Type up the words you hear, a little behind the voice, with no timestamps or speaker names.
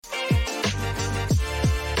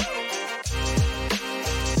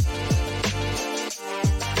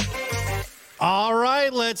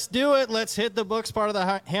right, let's do it. Let's hit the books, part of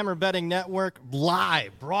the Hammer Betting Network,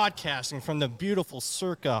 live broadcasting from the beautiful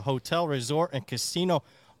CIRCA Hotel, Resort, and Casino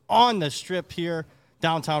on the Strip here,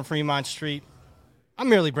 downtown Fremont Street. I'm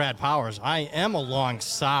merely Brad Powers. I am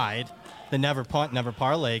alongside the Never Punt, Never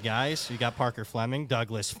Parlay guys. You got Parker Fleming,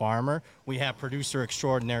 Douglas Farmer. We have producer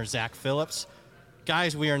extraordinaire Zach Phillips.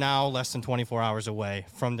 Guys, we are now less than 24 hours away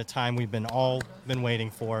from the time we've been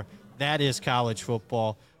waiting for. That is college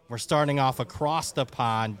football. We're starting off across the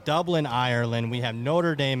pond, Dublin, Ireland. We have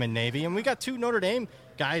Notre Dame and Navy, and we got two Notre Dame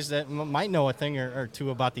guys that might know a thing or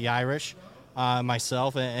two about the Irish,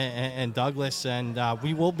 myself and Douglas, and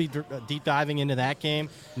we will be deep diving into that game.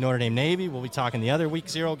 Notre Dame Navy, we'll be talking the other Week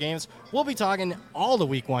 0 games. We'll be talking all the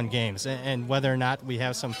Week 1 games and whether or not we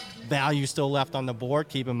have some value still left on the board.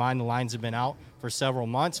 Keep in mind the lines have been out for several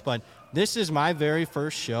months, but this is my very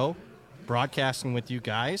first show broadcasting with you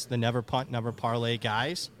guys, the Never Punt, Never Parlay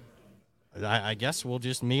guys. I guess we'll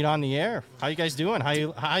just meet on the air. How you guys doing?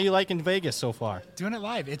 How you liking Vegas so far? Doing it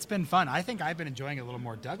live. It's been fun. I think I've been enjoying it a little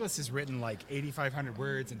more. Douglas has written like 8,500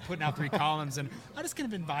 words and putting out 3 columns, and I just kind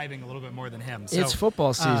of been vibing a little bit more than him. So, it's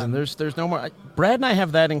football season. There's no more. Brad and I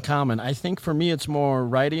have that in common. I think for me it's more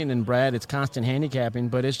writing, and Brad it's constant handicapping.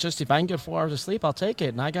 But it's just if I can get 4 hours of sleep, I'll take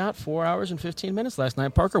it. And I got 4 hours and 15 minutes last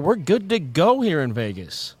night. Parker, we're good to go here in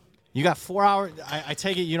Vegas. You got 4 hours. I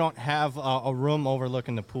take it you don't have a room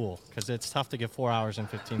overlooking the pool because it's tough to get 4 hours and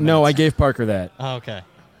 15 minutes. No, I gave Parker that. Oh, okay.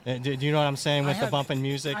 Do you know what I'm saying with the bumping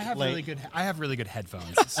music? I have really good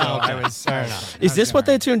headphones. So okay. I was fair enough. Is this what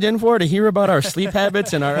they tuned in for, to hear about our sleep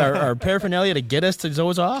habits and our paraphernalia to get us to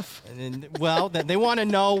doze off? Well, they want to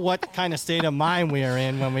know what kind of state of mind we are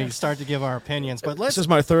in when we start to give our opinions. But this is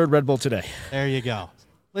my third Red Bull today. There you go.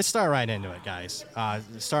 Let's start right into it, guys.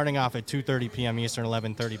 Starting off at 2:30 p.m. Eastern,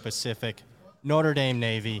 11:30 Pacific. Notre Dame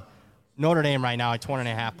Navy. Notre Dame right now a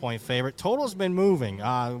 20.5-point favorite. Total's been moving.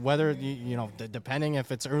 Whether depending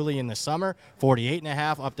if it's early in the summer,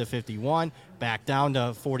 48.5 up to 51, back down to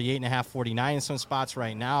 48.5, 49 in some spots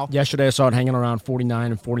right now. Yesterday I saw it hanging around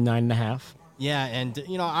 49 and 49.5. Yeah, and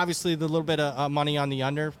obviously the little bit of money on the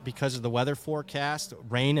under because of the weather forecast,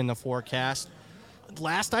 rain in the forecast.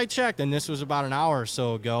 Last I checked, and this was about an hour or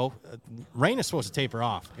so ago, rain is supposed to taper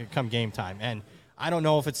off come game time. And I don't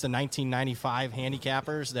know if it's the 1995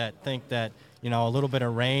 handicappers that think that, a little bit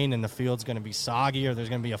of rain and the field's going to be soggy or there's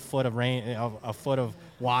going to be a foot of rain, a foot of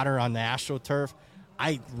water on the AstroTurf.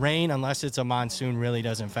 Rain, unless it's a monsoon, really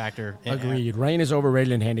doesn't factor in. Agreed. Rain is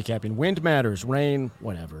overrated in handicapping. Wind matters. Rain,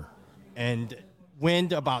 whatever. And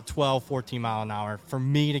wind about 12, 14 mile an hour. For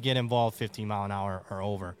me to get involved, 15 mile an hour or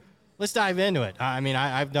over. Let's dive into it. I mean,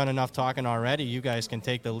 I've done enough talking already. You guys can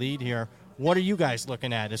take the lead here. What are you guys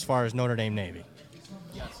looking at as far as Notre Dame Navy?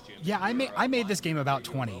 Yeah, I made this game about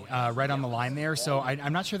 20, right on the line there, so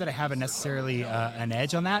I'm not sure that I have necessarily an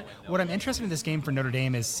edge on that. What I'm interested in this game for Notre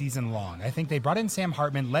Dame is season long. I think they brought in Sam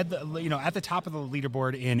Hartman, led at the top of the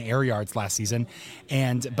leaderboard in air yards last season,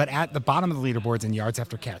 but at the bottom of the leaderboards in yards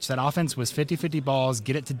after catch. That offense was 50-50 balls,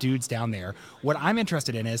 get it to dudes down there. What I'm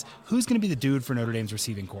interested in is who's going to be the dude for Notre Dame's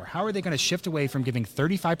receiving core? How are they going to shift away from giving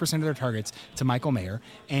 35% of their targets to Michael Mayer,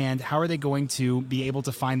 and how are they going to be able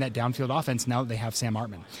to find that downfield offense now that they have Sam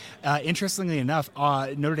Hartman? Interestingly enough,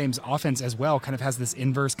 Notre Dame's offense as well kind of has this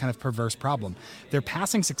inverse kind of perverse problem. Their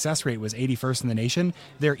passing success rate was 81st in the nation.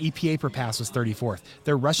 Their EPA per pass was 34th.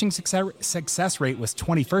 Their rushing success rate was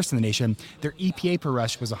 21st in the nation. Their EPA per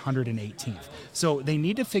rush was 118th. So they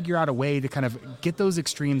need to figure out a way to kind of get those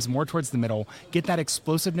extremes more towards the middle, get that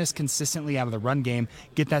explosiveness consistently out of the run game,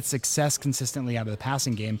 get that success consistently out of the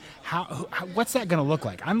passing game. What's that going to look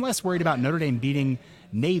like? I'm less worried about Notre Dame beating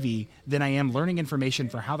Navy than I am learning information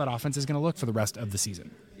for how that offense is going to look for the rest of the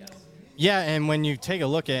season. Yeah, and when you take a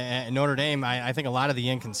look at Notre Dame, I think a lot of the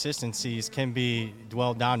inconsistencies can be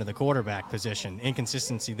dwelled down to the quarterback position.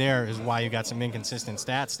 Inconsistency there is why you got some inconsistent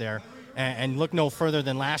stats there. And look no further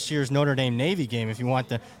than last year's Notre Dame-Navy game if you want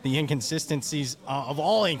the inconsistencies of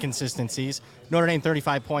all inconsistencies. Notre Dame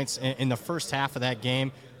 35 points in the first half of that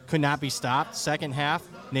game. Could not be stopped. Second half,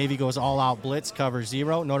 Navy goes all-out blitz, cover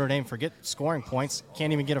 0. Notre Dame, forget scoring points,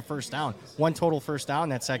 can't even get a first down. One total first down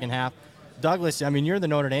that second half. Douglas, I mean, you're the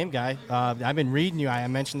Notre Dame guy. I've been reading you. I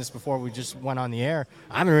mentioned this before we just went on the air.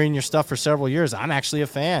 I've been reading your stuff for several years. I'm actually a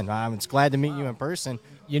fan. I'm glad to meet you in person.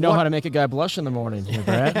 You know how to make a guy blush in the morning,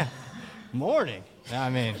 Brad. Morning. I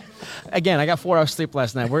mean. Again, I got 4 hours sleep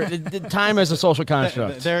last night. The time is a social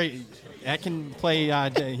construct. that can play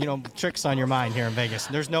tricks on your mind here in Vegas.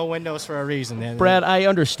 There's no windows for a reason. Brad, I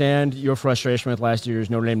understand your frustration with last year's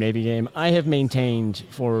Notre Dame Navy game. I have maintained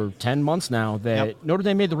for 10 months now that Notre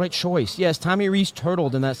Dame made the right choice. Yes, Tommy Rees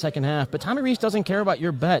turtled in that second half, but Tommy Rees doesn't care about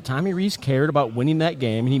your bet. Tommy Rees cared about winning that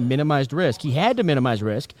game, and he minimized risk. He had to minimize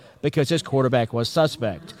risk because his quarterback was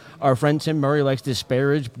suspect. Our friend Tim Murray likes to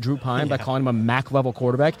disparage Drew Pine by calling him a MAC-level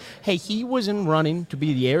quarterback. Hey, he was in running to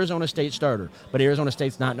be the Arizona State starter, but Arizona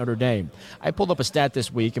State's not Notre Dame. I pulled up a stat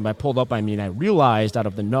this week, and by pulled up, I mean I realized out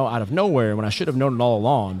of nowhere when I should have known it all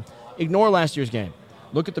along. Ignore last year's game.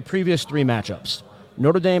 Look at the previous 3 matchups.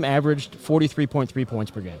 Notre Dame averaged 43.3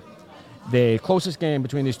 points per game. The closest game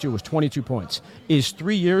between these two was 22 points. Is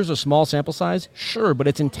 3 years a small sample size? Sure, but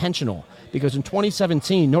it's intentional. Because in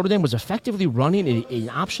 2017, Notre Dame was effectively running an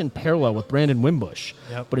option parallel with Brandon Wimbush.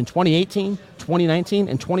 Yep. But in 2018, 2019,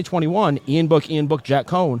 and 2021, Ian Book, Jack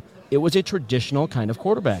Cohn, it was a traditional kind of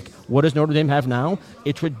quarterback. What does Notre Dame have now?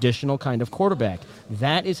 A traditional kind of quarterback.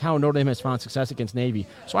 That is how Notre Dame has found success against Navy.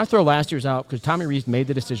 So I throw last year's out because Tommy Rees made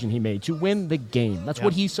the decision he made to win the game. That's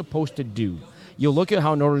what he's supposed to do. You look at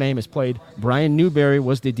how Notre Dame has played. Brian Newberry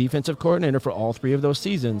was the defensive coordinator for all 3 of those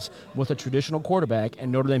seasons with a traditional quarterback,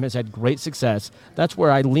 and Notre Dame has had great success. That's where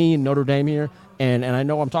I lean Notre Dame here, and I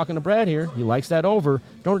know I'm talking to Brad here. He likes that over.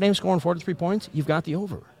 Notre Dame scoring 43 points, you've got the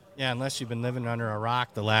over. Yeah, unless you've been living under a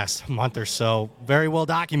rock the last month or so. Very well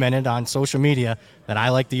documented on social media that I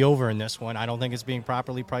like the over in this one. I don't think it's being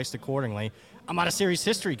properly priced accordingly. I'm not a series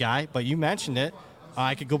history guy, but you mentioned it.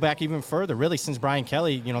 I could go back even further. Really, since Brian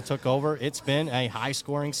Kelly, took over, it's been a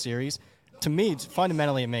high-scoring series. To me,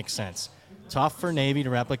 fundamentally, it makes sense. Tough for Navy to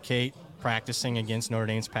replicate practicing against Notre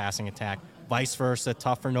Dame's passing attack. Vice versa,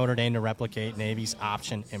 tough for Notre Dame to replicate Navy's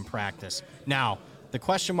option in practice. Now, the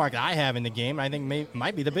question mark I have in the game, I think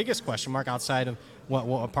might be the biggest question mark outside of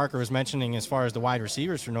what Parker was mentioning as far as the wide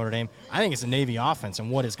receivers for Notre Dame. I think it's the Navy offense and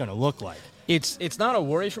what it's going to look like. It's not a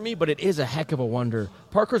worry for me, but it is a heck of a wonder.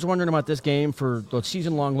 Parker's wondering about this game for the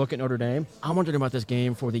season-long look at Notre Dame. I'm wondering about this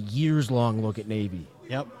game for the years-long look at Navy.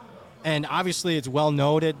 Yep. And obviously it's well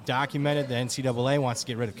noted, documented, the NCAA wants to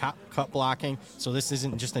get rid of cut blocking. So this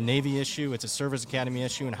isn't just a Navy issue, it's a service academy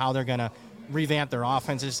issue and how they're going to revamp their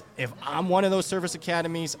offenses. If I'm one of those service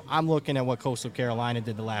academies, I'm looking at what Coastal Carolina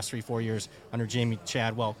did the last 3-4 years under Jamie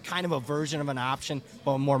Chadwell. Kind of a version of an option,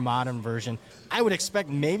 but a more modern version. I would expect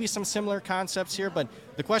maybe some similar concepts here, but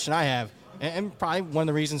the question I have, and probably one of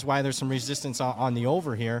the reasons why there's some resistance on the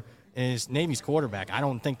over here, is Navy's quarterback. I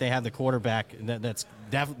don't think they have the quarterback that's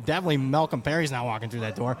definitely Malcolm Perry's not walking through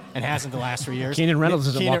that door and hasn't the last 3 years. Keenan Reynolds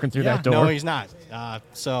isn't walking through that door. No, he's not.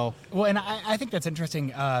 Well, and I think that's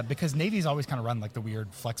interesting because Navy's always kind of run like the weird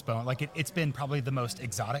flex bone. Like it's been probably the most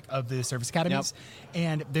exotic of the service academies,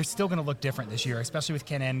 and they're still going to look different this year, especially with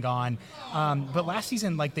Ken N gone. But last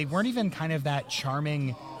season, like they weren't even kind of that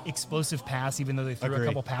charming explosive pass, even though they threw a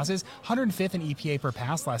couple passes. 105th in EPA per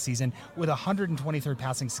pass last season with 123rd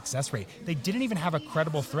passing success rate. They didn't even have a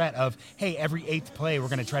credible threat of, hey, every 8th play we're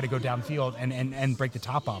going to try to go downfield and break the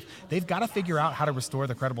top off. They've got to figure out how to restore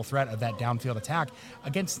the credible threat of that downfield attack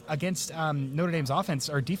against Notre Dame's offense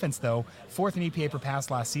or defense, though. 4th in EPA per pass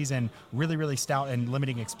last season, really, really stout and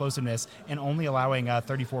limiting explosiveness and only allowing a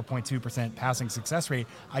 34.2% passing success rate.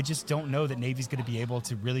 I just don't know that Navy's going to be able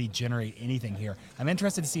to really generate anything here. I'm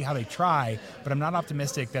interested to see how they try, but I'm not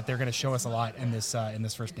optimistic that they're going to show us a lot in this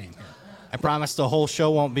first game here. I promise the whole show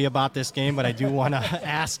won't be about this game, but I do want to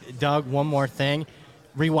ask Doug one more thing.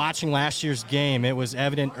 Rewatching last year's game, it was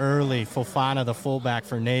evident early Fofana, the fullback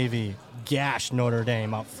for Navy, gashed Notre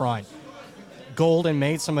Dame up front. Golden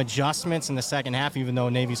made some adjustments in the second half, even though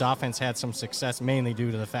Navy's offense had some success, mainly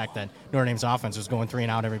due to the fact that Notre Dame's offense was going 3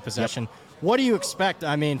 and out every possession. Yep. What do you expect,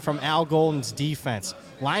 from Al Golden's defense?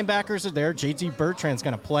 Linebackers are there. J.T. Bertrand's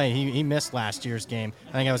going to play. He missed last year's game.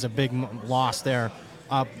 I think that was a big loss there.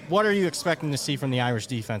 What are you expecting to see from the Irish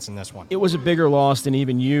defense in this one? It was a bigger loss than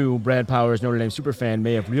even you, Brad Powers, Notre Dame superfan,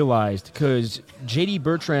 may have realized, because J.D.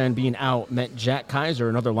 Bertrand being out meant Jack Kaiser,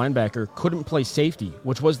 another linebacker, couldn't play safety,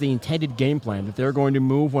 which was the intended game plan, that they're going to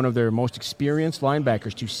move one of their most experienced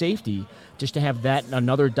linebackers to safety just to have that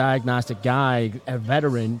another diagnostic guy, a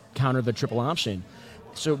veteran, counter the triple option.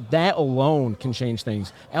 So that alone can change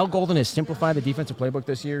things. Al Golden has simplified the defensive playbook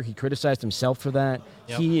this year. He criticized himself for that.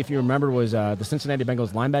 Yep. He, if you remember, was the Cincinnati Bengals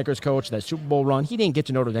linebackers coach, that Super Bowl run. He didn't get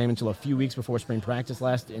to Notre Dame until a few weeks before spring practice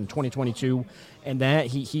last in 2022, and that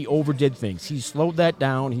he overdid things. He slowed that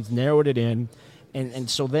down. He's narrowed it in, and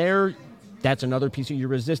so that's another piece of your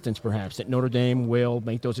resistance, perhaps, that Notre Dame will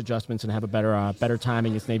make those adjustments and have a better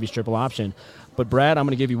timing against Navy's triple option. But Brad, I'm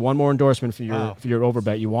going to give you one more endorsement for your over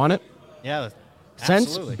bet. You want it? Yeah. Since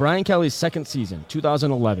Absolutely. Brian Kelly's second season,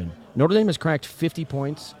 2011, Notre Dame has cracked 50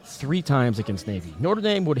 points 3 times against Navy. Notre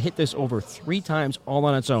Dame would hit this over 3 times all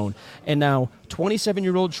on its own. And now,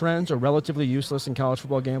 27-year-old trends are relatively useless in college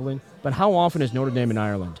football gambling. But how often is Notre Dame in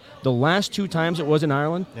Ireland? The last 2 times it was in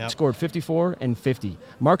Ireland, scored 54 and 50.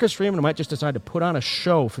 Marcus Freeman might just decide to put on a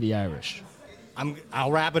show for the Irish.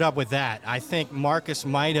 I'll wrap it up with that. I think Marcus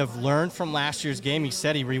might have learned from last year's game. He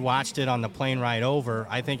said he rewatched it on the plane ride over.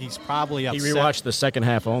 I think he's probably upset. He rewatched the second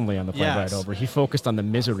half only on the plane ride over. He focused on the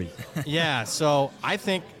misery. Yeah, so I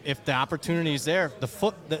think if the opportunity is there, the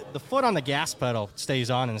foot on the gas pedal stays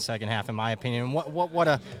on in the second half, in my opinion. What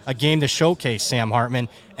a game to showcase Sam Hartman.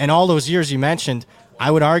 And all those years you mentioned, I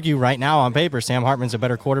would argue right now on paper, Sam Hartman's a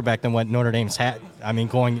better quarterback than what Notre Dame's had. I mean,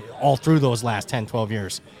 going all through those last 10, 12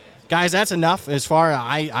 years. Guys, that's enough as far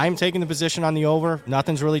as I'm taking the position on the over.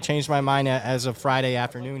 Nothing's really changed my mind as of Friday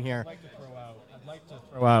afternoon here.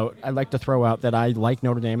 I'd like to throw out that I like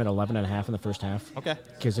Notre Dame at 11.5 in the first half. Okay.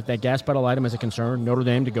 Because if that gas pedal item is a concern, Notre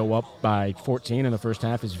Dame to go up by 14 in the first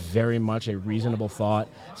half is very much a reasonable thought.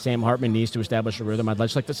 Sam Hartman needs to establish a rhythm. I'd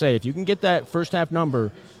just like to say, if you can get that first half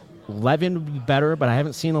number, 11 would be better, but I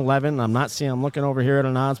haven't seen 11. I'm looking over here at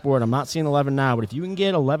an odds board. I'm not seeing 11 now, but if you can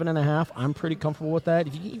get 11.5, I'm pretty comfortable with that.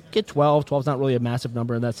 If you can get 12, 12's not really a massive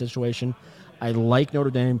number in that situation. I like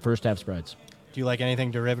Notre Dame first half spreads. Do you like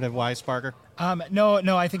anything derivative-wise, Parker?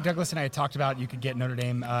 No. I think Douglas and I had talked about you could get Notre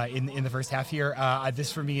Dame in the first half here.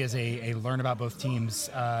 This for me is a learn about both teams.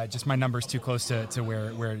 Just my number's too close to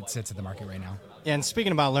where it sits at the market right now. And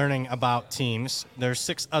speaking about learning about teams, there's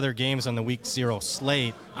 6 other games on the Week 0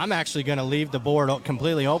 slate. I'm actually going to leave the board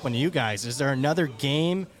completely open to you guys. Is there another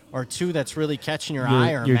game or 2 that's really catching your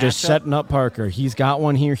eye? Or you're just setting up Parker. He's got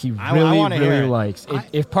one here he really likes.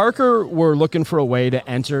 If Parker were looking for a way to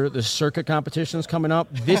enter the CIRCA competitions coming up,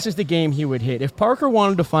 this is the game he would hit. If Parker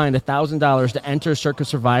wanted to find $1,000 to enter CIRCA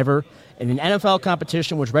Survivor in an NFL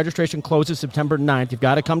competition, which registration closes September 9th, you've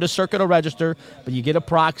got to come to CIRCA to register, but you get a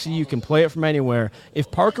proxy. You can play it from anywhere.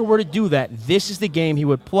 If Parker were to do that, this is the game he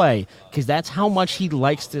would play because that's how much he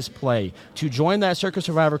likes this play. To join that CIRCA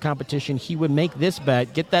Survivor competition, he would make this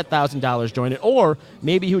bet, get that $1,000, join it, or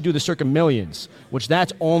maybe he would do the CIRCA Millions, which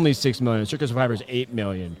that's only $6 million. CIRCA Survivor is $8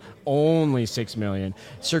 million. Only $6 million.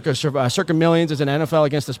 CIRCA Millions is an NFL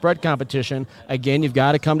against the spread competition. Again, you've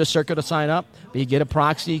got to come to CIRCA to sign up, but you get a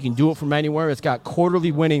proxy. You can do it from anywhere. It's got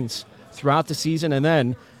quarterly winnings throughout the season, and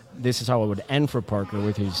then this is how it would end for Parker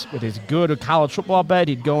with his good college football bet.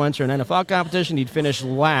 He'd go enter an NFL competition. He'd finish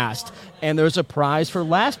last, and there's a prize for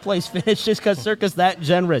last place finish just because CIRCA's that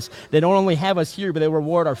generous. They don't only have us here, but they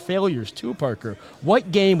reward our failures too, Parker.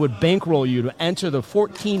 What game would bankroll you to enter the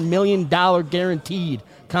 $14 million guaranteed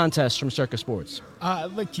contest from CIRCA Sports?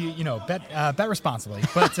 Look, bet responsibly.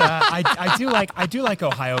 But I do like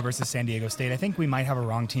Ohio versus San Diego State. I think we might have a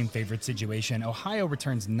wrong team favorite situation. Ohio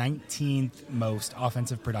returns 19th most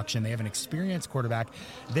offensive production. They have an experienced quarterback.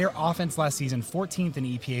 Their offense last season, 14th in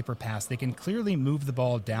EPA per pass. They can clearly move the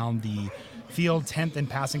ball down the field, 10th in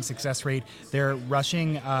passing success rate. They're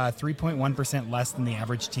rushing 3.1% less than the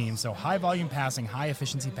average team. So high volume passing, high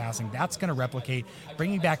efficiency passing. That's going to replicate,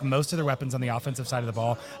 bringing back most of their weapons on the offensive side of the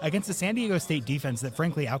ball against the San Diego State defense that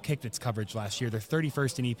frankly outkicked its coverage last year. They're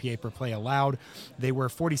 31st in EPA per play allowed. They were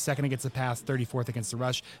 42nd against the pass, 34th against the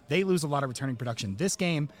rush. They lose a lot of returning production. This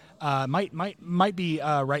game might be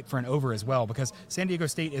ripe for an over as well because San Diego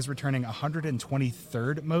State is returning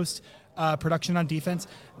 123rd most production on defense.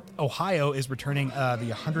 Ohio is returning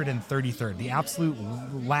the 133rd, the absolute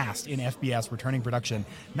last in FBS returning production.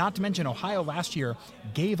 Not to mention Ohio last year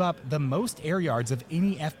gave up the most air yards of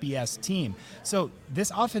any FBS team. So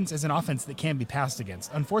this offense is an offense that can be passed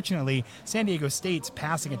against. Unfortunately, San Diego State's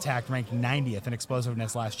passing attack ranked 90th in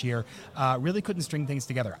explosiveness last year. Really couldn't string things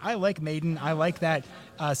together. I like Maiden. I like that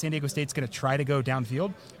San Diego State's going to try to go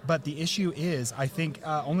downfield. But the issue is, I think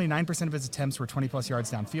only 9% of his attempts were 20-plus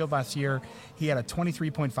yards downfield last year. He had a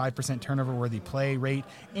 23.5% turnover-worthy play rate,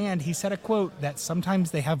 and he said a quote that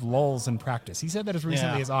sometimes they have lulls in practice. He said that as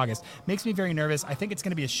recently as August. Makes me very nervous. I think it's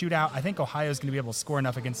going to be a shootout. I think Ohio's going to be able to score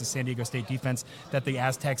enough against the San Diego State defense that the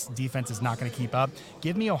Aztecs defense is not going to keep up.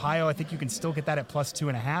 Give me Ohio. I think you can still get that at plus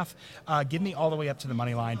 2.5. Give me all the way up to the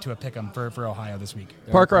money line to a pick 'em for Ohio this week.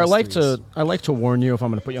 Parker, I like to warn you if I'm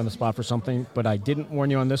going to put you on the spot for something, but I didn't warn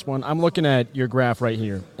you on this one. I'm looking at your graph right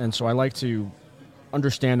here, and so I like to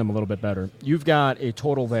understand them a little bit better. You've got a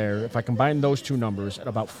total there, if I combine those two numbers, at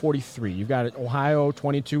about 43. You've got Ohio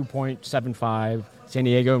 22.75, San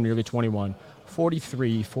Diego nearly 21,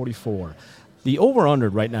 43, 44. The over-under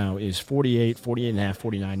right now is 48, 48.5,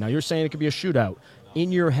 49. Now, you're saying it could be a shootout.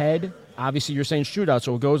 in your head, obviously you're saying shootout,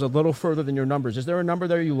 so it goes a little further than your numbers. Is there a number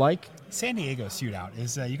there you like? San Diego shootout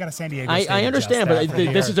is you got a San Diego. I understand, but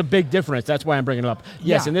this is a big difference. That's why I'm bringing it up.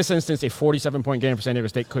 Yes, in this instance, a 47-point game for San Diego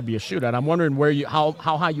State could be a shootout. I'm wondering how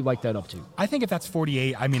high you like that up to. I think if that's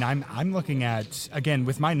 48, I mean, I'm looking at, again,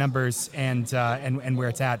 with my numbers and where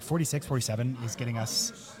it's at, 46, 47 is getting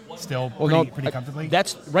us still pretty comfortably.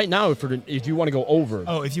 That's right now if you want to go over.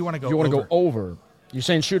 Oh, if you want to go over. You want to go over. You're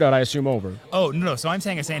saying shootout, I assume over. Oh, no. So I'm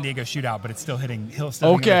saying a San Diego shootout, but it's still hitting.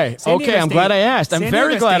 Okay. I'm glad I asked. I'm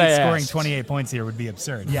very glad I asked. Scoring 28 points here would be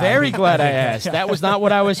absurd. Yeah, very glad I asked. That was not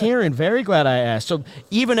what I was hearing. Very glad I asked. So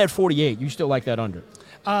even at 48, you still like that under?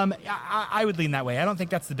 I would lean that way. I don't think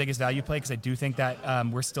that's the biggest value play because I do think that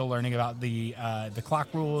we're still learning about the clock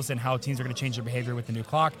rules and how teams are going to change their behavior with the new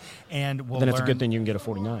clock. And then it's a good thing you can get a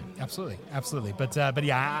 49. Absolutely. But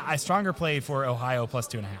yeah, I stronger play for Ohio plus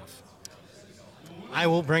 2.5. I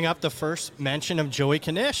will bring up the first mention of Joey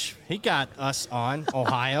Knish. He got us on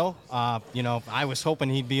Ohio. I was hoping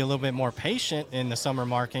he'd be a little bit more patient in the summer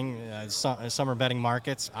summer betting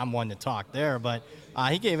markets. I'm one to talk there, but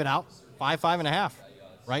he gave it out 5.5.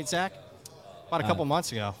 Right, Zach? About a couple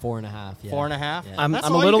months ago. 4.5. Yeah. 4.5. Yeah. I'm a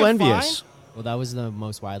little envious. Well, that was the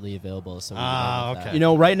most widely available. So okay.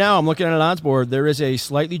 Right now I'm looking at an odds board. There is a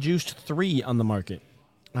slightly juiced 3 on the market.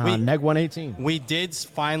 Neg 118. We did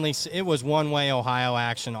finally see, it was one-way Ohio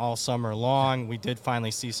action all summer long. We did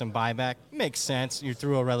finally see some buyback. Makes sense. You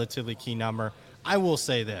threw a relatively key number. I will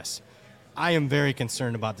say this. I am very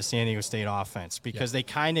concerned about the San Diego State offense because they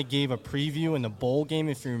kind of gave a preview in the bowl game,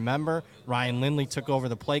 if you remember. Ryan Lindley took over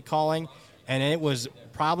the play calling, and it was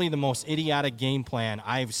probably the most idiotic game plan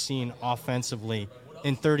I've seen offensively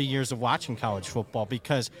in 30 years of watching college football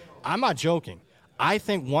because I'm not joking. I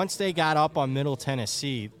think once they got up on Middle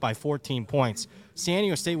Tennessee by 14 points, San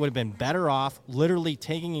Diego State would have been better off literally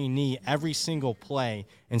taking a knee every single play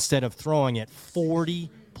instead of throwing it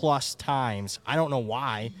 40-plus times. I don't know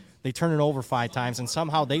why. They turn it over 5 times, and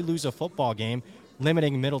somehow they lose a football game,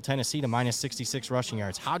 limiting Middle Tennessee to minus 66 rushing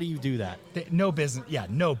yards. How do you do that? No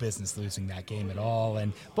business losing that game at all.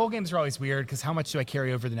 And bowl games are always weird because how much do I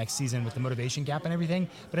carry over the next season with the motivation gap and everything?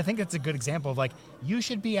 But I think that's a good example of you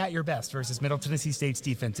should be at your best versus Middle Tennessee State's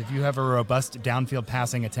defense if you have a robust downfield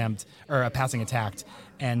passing attempt or a passing attack.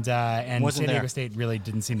 And San Diego State really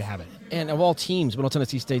didn't seem to have it. And of all teams, Middle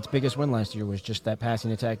Tennessee State's biggest win last year was just that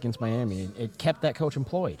passing attack against Miami. It kept that coach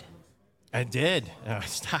employed. I did.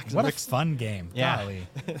 What a fun game. Yeah.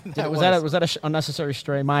 Was that an unnecessary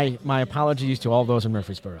stray? My apologies to all those in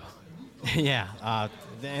Murfreesboro. Yeah.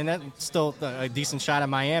 And that's still a decent shot at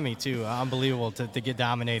Miami, too. Unbelievable to get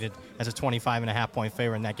dominated as a 25.5-point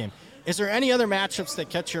favorite in that game. Is there any other matchups that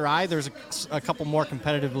catch your eye? There's a couple more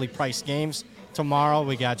competitively priced games. Tomorrow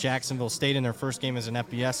we got Jacksonville State in their first game as an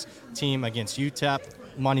FBS team against UTEP.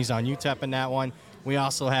 Money's on UTEP in that one. We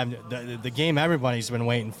also have the game everybody's been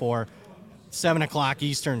waiting for, 7 o'clock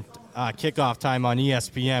Eastern kickoff time on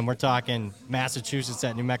ESPN. We're talking Massachusetts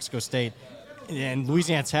at New Mexico State. And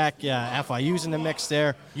Louisiana Tech, FIU's in the mix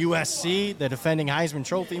there. USC, the defending Heisman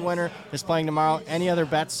Trophy winner, is playing tomorrow. Any other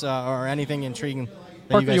bets or anything intriguing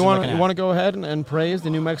that Parker, you guys want to go ahead and praise the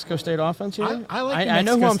New Mexico State offense here? I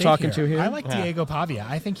know who I'm talking to here. I like Diego Pavia.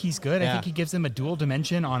 I think he's good. I think he gives them a dual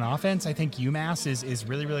dimension on offense. I think UMass is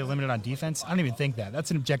really, really limited on defense. I don't even think that.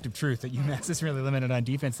 That's an objective truth that UMass is really limited on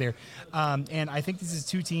defense there. And I think this is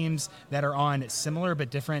 2 teams that are on similar but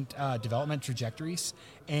different development trajectories.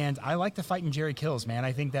 And I like the fight in Jerry Kills, man.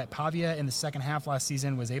 I think that Pavia in the second half last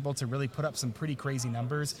season was able to really put up some pretty crazy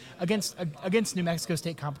numbers against New Mexico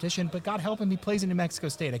State competition. But God help him, he plays in New Mexico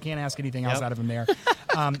State. I can't ask anything else out of him there.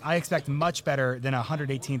 I expect much better than a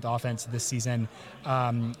 118th offense this season,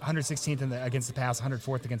 116th against the pass,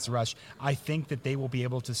 104th against the rush. I think that they will be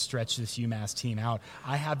able to stretch this UMass team out.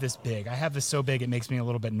 I have this so big it makes me a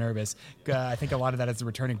little bit nervous. I think a lot of that is the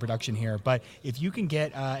returning production here. But if you can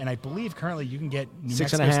get, and I believe currently you can get New Mexico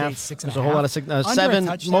State 6.5. There's a whole lot of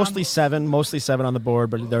 7, mostly seven on the board,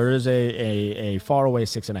 but there is a far away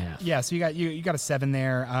 6.5. Yeah, so you got a 7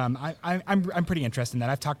 there. I'm pretty interested in that.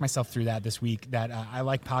 I've talked myself through that this week. That I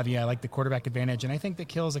like Pavia, I like the quarterback advantage, and I think that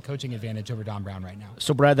Kills a coaching advantage over Don Brown right now.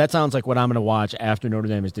 So Brad, that sounds like what I'm going to watch after Notre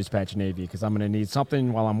Dame is Dispatch Navy because I'm going to need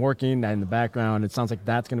something while I'm working in the background. It sounds like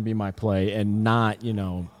that's going to be my play, and not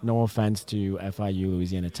no offense to FIU,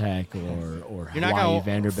 Louisiana Tech, or You're not Hawaii, gonna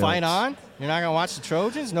Vanderbilt. Fight on? You're not going to watch the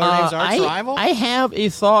Trojans? Notre Dame's arch rival? I have a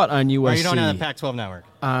thought on USC. Or you don't have the Pac-12 network?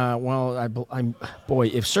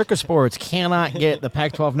 If Circa Sports cannot get the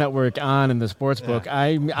Pac-12 network on in the sports book,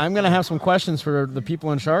 I'm going to have some questions for the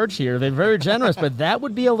people in charge here. They're very generous, but that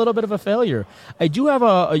would be a little bit of a failure. I do have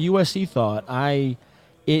a USC thought.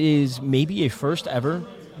 It is maybe a first ever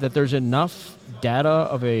that there's enough data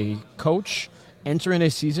of a coach entering a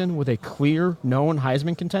season with a clear, known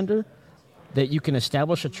Heisman contender that you can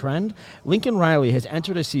establish a trend. Lincoln Riley has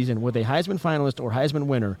entered a season with a Heisman finalist or Heisman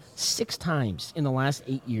winner 6 times in the last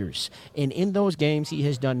 8 years. And in those games, he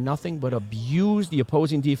has done nothing but abuse the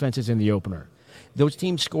opposing defenses in the opener. Those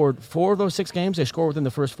teams scored 4 of those 6 games. They scored within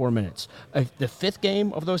the first 4 minutes. The 5th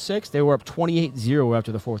game of those 6, they were up 28-0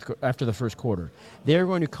 after the first quarter. They're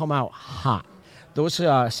going to come out hot. Those 6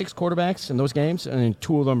 quarterbacks in those games, and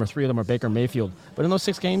 2 of them or 3 of them are Baker Mayfield. But in those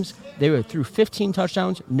 6 games, they threw 15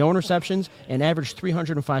 touchdowns, no interceptions, and averaged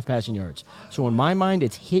 305 passing yards. So in my mind,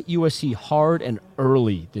 it's hit USC hard and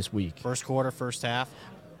early this week. First quarter, first half?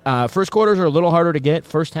 First quarters are a little harder to get.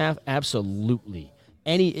 First half, absolutely.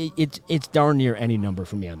 It's darn near any number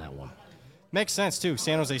for me on that one. Makes sense, too.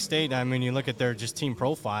 San Jose State, I mean, you look at their just team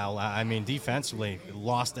profile. I mean, defensively,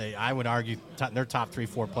 lost I would argue, their top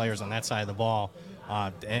 3-4 players on that side of the ball.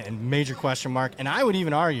 And major question mark. And I would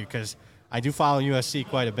even argue, because I do follow USC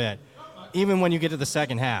quite a bit, even when you get to the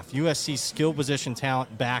second half, USC's skill position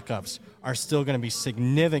talent backups are still going to be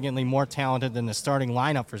significantly more talented than the starting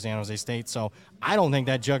lineup for San Jose State. So I don't think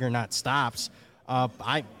that juggernaut stops.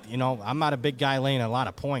 I'm not a big guy laying a lot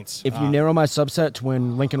of points. If you narrow my subset to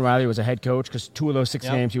when Lincoln Riley was a head coach, because 2 of those 6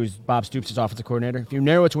 games he was Bob Stoops' offensive coordinator. If you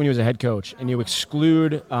narrow it to when he was a head coach, and you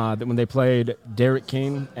exclude that when they played Derek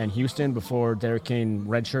King and Houston before Derek King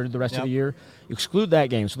redshirted the rest of the year, you exclude that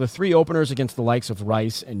game. So the 3 openers against the likes of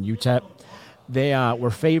Rice and UTEP, they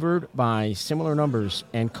were favored by similar numbers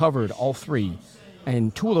and covered all 3.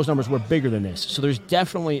 And 2 of those numbers were bigger than this. So there's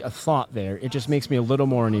definitely a thought there. It just makes me a little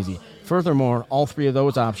more uneasy. Furthermore, all 3 of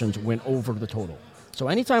those options went over the total. So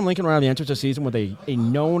anytime Lincoln Riley enters a season with a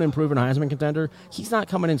known and proven Heisman contender, he's not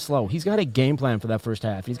coming in slow. He's got a game plan for that first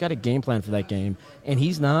half. He's got a game plan for that game. And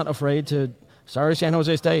he's not afraid to, sorry, San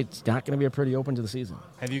Jose State, it's not going to be a pretty open to the season.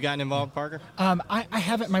 Have you gotten involved, Parker? I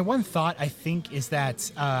haven't. My one thought, I think, is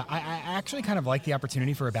that I actually kind of like the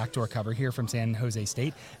opportunity for a backdoor cover here from San Jose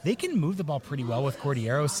State. They can move the ball pretty well with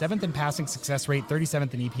Cordero. 7th in passing success rate,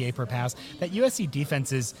 37th in EPA per pass. That USC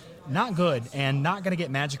defense is not good and not going to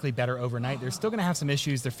get magically better overnight. They're still going to have some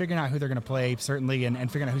issues. They're figuring out who they're going to play, certainly, and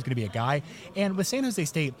figuring out who's going to be a guy. And with San Jose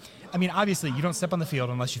State, I mean, obviously, you don't step on the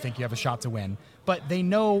field unless you think you have a shot to win. But they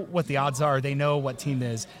know what the odds are. They know what team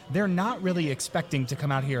is. They're not really expecting to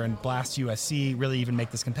come out here and blast USC, really even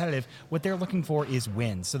make this competitive. What they're looking for is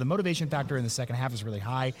wins. So the motivation factor in the second half is really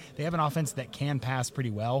high. They have an offense that can pass pretty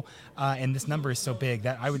well, and this number is so big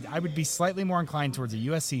that I would be slightly more inclined towards a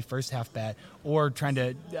USC first half bet or trying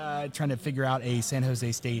to figure out a San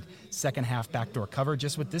Jose State second half backdoor cover.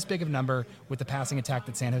 Just with this big of a number, with the passing attack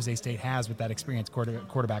that San Jose State has with that experienced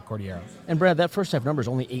quarterback Cordero. And Brad, that first half number is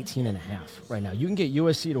only 18.5 right now. You can get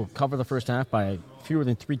USC to cover the first half by fewer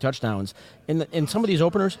than 3 touchdowns. In some of these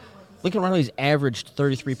openers, Lincoln Riley's averaged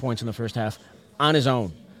 33 points in the first half on his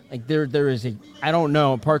own. Like there is I don't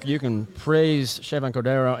know, Parker, you can praise Chevon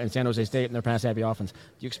Cordero and San Jose State and their pass-happy offense. Do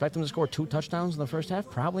you expect them to score 2 touchdowns in the first half?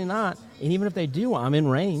 Probably not. And even if they do, I'm in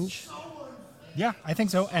range. Yeah, I think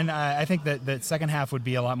so. And I think that the second half would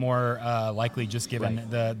be a lot more likely just given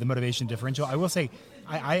the motivation differential. I will say,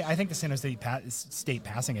 I think the San Jose State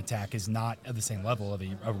passing attack is not at the same level of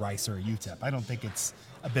a Rice or a UTEP. I don't think it's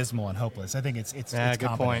abysmal and hopeless. I think it's good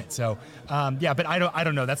competent. point. So, but I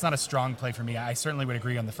don't know. That's not a strong play for me. I certainly would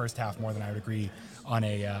agree on the first half more than I would agree on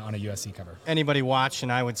a USC cover. Anybody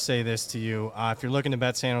watching, I would say this to you. If you're looking to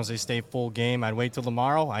bet San Jose State full game, I'd wait till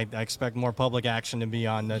tomorrow. I expect more public action to be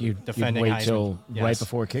on the defending You'd wait Heisman. till right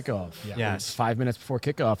before kickoff. Yeah. Yes. 5 minutes before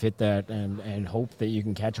kickoff, hit that and hope that you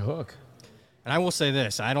can catch a hook. And I will say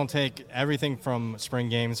this, I don't take everything from spring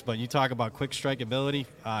games, but you talk about quick strike ability.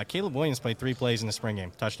 Caleb Williams played 3 plays in the spring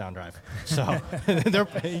game, touchdown drive. So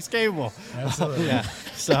he's capable. Absolutely. Yeah.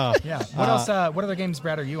 So Yeah. What else? What other games,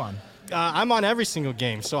 Brad, are you on? I'm on every single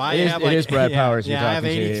game. So It is Brad Powers you're Yeah, I have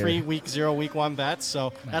talking to 83 here. week 0, week 1 bets.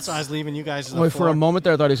 So that's why I was leaving you guys. Wait, for a moment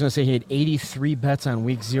there, I thought he was going to say he had 83 bets on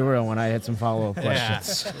week 0 when I had some follow-up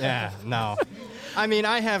questions. Yeah, no. I mean,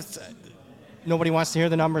 I have. Nobody wants to hear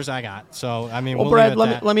the numbers I got. So, I mean, Well, we'll Brad, leave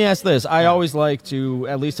it at that. let me ask this. I always like to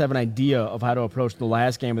at least have an idea of how to approach the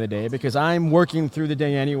last game of the day because I'm working through the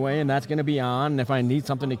day anyway, and that's going to be on. And if I need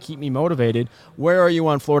something to keep me motivated, where are you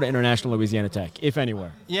on Florida International, Louisiana Tech, if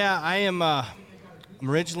anywhere? Yeah, I am. I'm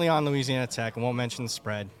originally on Louisiana Tech. I won't mention the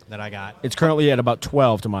spread that I got. It's currently at about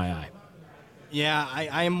 12 to my eye. Yeah,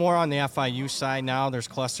 I am more on the FIU side now. There's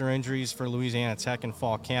cluster injuries for Louisiana Tech in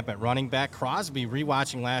fall camp at running back. Crosby,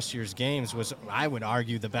 rewatching last year's games, was, I would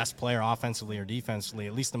argue, the best player offensively or defensively,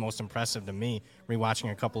 at least the most impressive to me,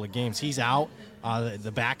 rewatching a couple of games. He's out.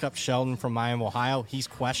 The backup, Sheldon from Miami, Ohio, he's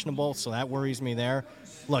questionable, so that worries me there.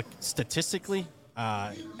 Look, statistically,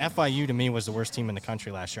 FIU to me was the worst team in the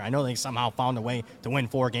country last year. I know they somehow found a way to win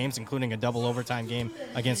 4 games, including a double overtime game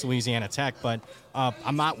against Louisiana Tech, but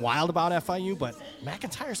I'm not wild about FIU, but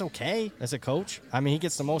McIntyre's okay as a coach. I mean, he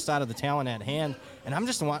gets the most out of the talent at hand, and I'm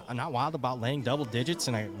not wild about laying double digits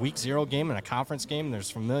in a week 0 game and a conference game.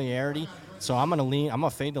 There's familiarity. So I'm going to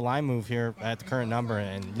fade the line move here at the current number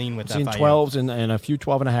and lean with FIU. I've seen 12s and a few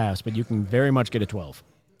 12.5s, but you can very much get a 12.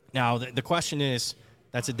 Now, the question is,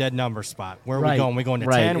 that's a dead number spot. Where are Right. we going? We going to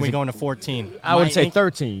 10? Are we going to 14? I would say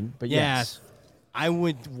 13, but yes. I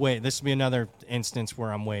would wait. This would be another instance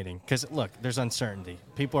where I'm waiting. Because, look, there's uncertainty.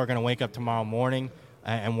 People are going to wake up tomorrow morning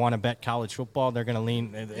and want to bet college football. They're going to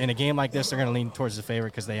lean – in a game like this, they're going to lean towards the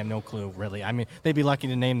favorite because they have no clue, really. I mean, they'd be lucky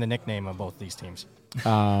to name the nickname of both these teams.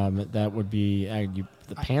 That would be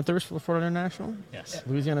the Panthers for the Florida International? Yes.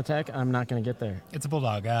 Louisiana Tech? I'm not going to get there. It's a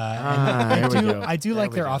Bulldog. I do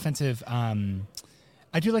like their offensive.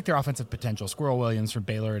 I do like their offensive potential. Squirrel Williams from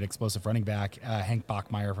Baylor at explosive running back. Hank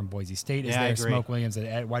Bachmeier from Boise State is Yeah, I there. agree. Smoke Williams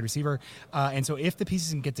at wide receiver. And so if the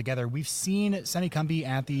pieces can get together, we've seen Sonny Cumbie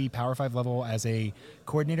at the Power 5 level as a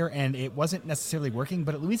coordinator, and it wasn't necessarily working.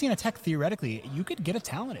 But at Louisiana Tech, theoretically, you could get a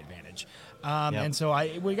talent advantage. And so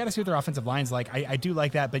we got to see what their offensive line's like. I do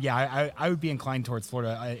like that. But, yeah, I would be inclined towards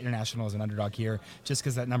Florida International as an underdog here just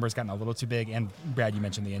because that number's gotten a little too big. And, Brad, you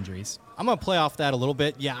mentioned the injuries. I'm going to play off that a little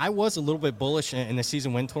bit. Yeah, I was a little bit bullish in the season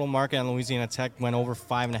win total market on Louisiana Tech, went over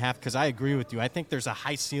 5.5 because I agree with you. I think there's a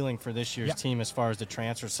high ceiling for this year's team as far as the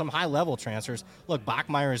transfers, some high-level transfers. Look,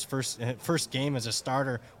 Bachmeier's first game as a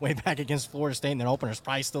starter way back against Florida State in their opener is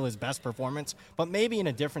probably still his best performance, but maybe in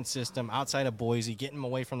a different system outside of Boise, getting him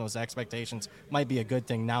away from those expectations might be a good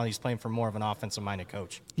thing now that he's playing for more of an offensive-minded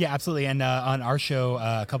coach. Yeah, absolutely. And on our show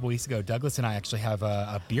a couple weeks ago, Douglas and I actually have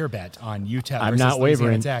a beer bet on UTEP I'm versus not Louisiana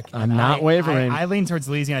wavering. Tech. I'm not wavering. I lean towards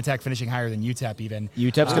Louisiana Tech finishing higher than UTEP even.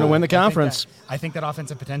 UTEP's going to win the conference. I think that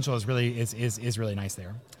offensive potential is really nice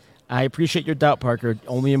there. I appreciate your doubt, Parker.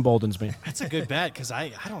 Only emboldens me. That's a good bet because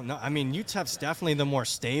I don't know. I mean, UTEP's definitely the more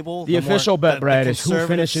stable. The official bet, Brad, is who conservative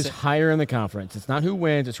finishes higher in the conference. It's not who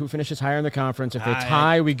wins. It's who finishes higher in the conference. If they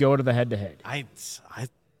tie, we go to the head-to-head.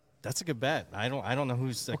 That's a good bet. I don't know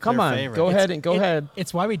who's the Come on, favorite. go ahead.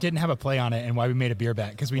 It's why we didn't have a play on it and why we made a beer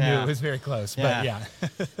bet because we knew it was very close. Yeah.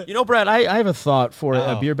 But yeah. You know, Brad, I have a thought for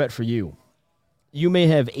a beer bet for you. You may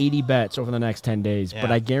have 80 bets over the next 10 days, but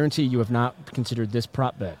I guarantee you have not considered this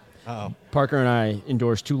prop bet. Uh-oh. Parker and I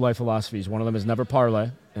endorse 2 life philosophies. One of them is never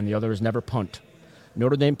parlay, and the other is never punt.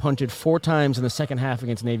 Notre Dame punted 4 times in the second half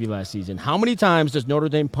against Navy last season. How many times does Notre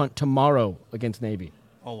Dame punt tomorrow against Navy?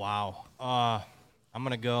 Oh, wow. I'm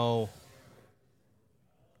going to go.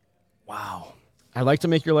 Wow. I like to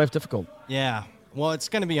make your life difficult. Yeah. Well, it's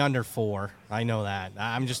going to be under 4. I know that.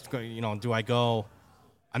 I'm just, do I go?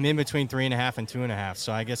 I'm in between 3.5 and 2.5,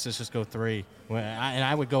 so I guess let's just go 3. And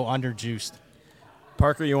I would go under juiced.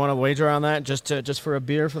 Parker, you want to wager on that just for a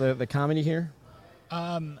beer for the comedy here?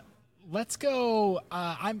 Let's go.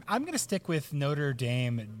 I'm going to stick with Notre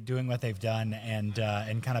Dame doing what they've done and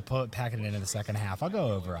kind of pack it into the second half. I'll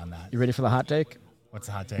go over on that. You ready for the hot take? What's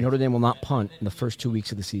the hot take? Notre Dame will not punt in the first 2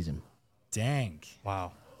 weeks of the season. Dang.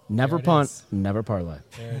 Wow. Never punt, never parlay.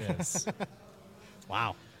 There it is.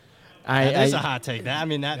 Wow. That is a hot take.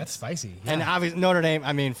 That's spicy. Yeah. And obviously Notre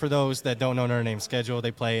Dame, for those that don't know Notre Dame's schedule,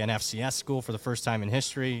 they play an FCS school for the first time in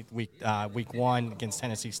history, week 1 against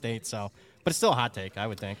Tennessee State. So, but it's still a hot take, I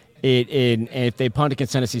would think. If they punt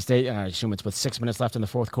against Tennessee State, I assume it's with 6 minutes left in the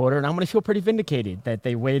fourth quarter, and I'm going to feel pretty vindicated that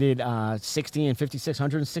they waited 60 and 56,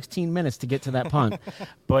 116 minutes to get to that punt.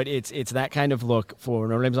 But it's that kind of look for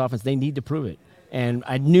Notre Dame's offense. They need to prove it. And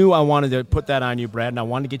I knew I wanted to put that on you, Brad, and I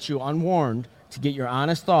wanted to get you unwarned to get your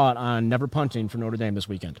honest thought on never punting for Notre Dame this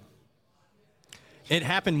weekend. It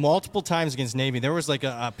happened multiple times against Navy. There was like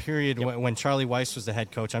a period when Charlie Weiss was the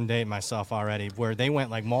head coach, I'm dating myself already, where they went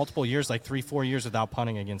like multiple years, like 3-4 years without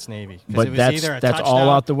punting against Navy. But it was that's either a all touchdown,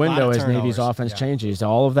 out the lot window of as Navy's turnovers. offense changes.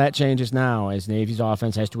 All of that changes now as Navy's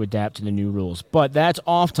offense has to adapt to the new rules. But that's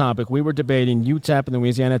off topic. We were debating UTEP and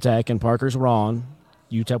Louisiana Tech, and Parker's wrong.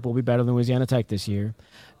 UTEP will be better than Louisiana Tech this year.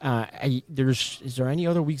 Is there any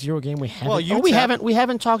other Week 0 game we haven't? Well, we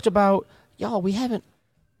haven't talked about, y'all. We haven't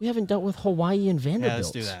dealt with Hawaii and Vanderbilt. Yeah,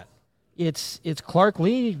 let's do that. It's Clark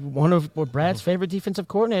Lee, one of Brad's favorite defensive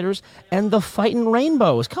coordinators, and the Fighting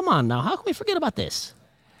Rainbows. Come on now, how can we forget about this?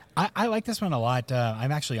 I like this one a lot.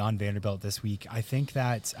 I'm actually on Vanderbilt this week. I think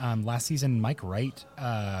that last season Mike Wright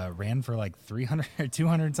ran for like 300 or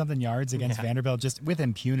 200 something yards against Vanderbilt just with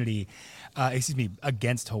impunity,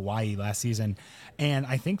 against Hawaii last season. And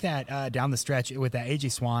I think that down the stretch with that A.J.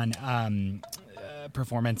 Swan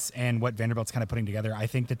performance and what Vanderbilt's kind of putting together, I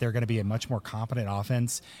think that they're going to be a much more competent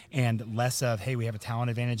offense and less of, hey, we have a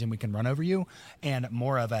talent advantage and we can run over you, and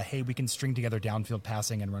more of a, hey, we can string together downfield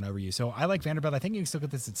passing and run over you. So I like Vanderbilt. I think you can still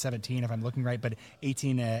get this at 17 if I'm looking right, but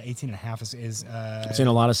 18 and a half is I've seen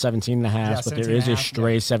a lot of 17 and a half, but there is a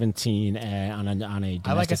stray 17 on a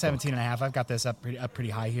I like a 17 book. and a half. I've got this up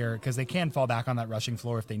pretty high here because they can fall back on that rushing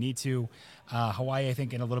floor if they need to. Hawaii, I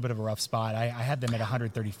think, in a little bit of a rough spot. I had them at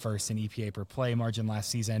 131st in EPA per play margin last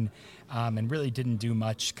season, and really didn't do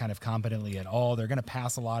much kind of competently at all. They're going to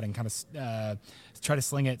pass a lot and kind of try to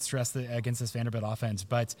sling it, against this Vanderbilt offense.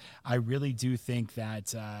 But I really do think that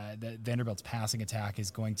that Vanderbilt's passing attack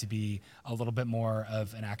is going to be a little bit more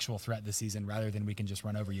of an actual threat this season rather than we can just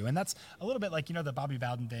run over you. And that's a little bit like, the Bobby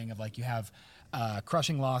Bowden thing of like you have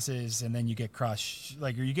crushing losses and then you get crushed.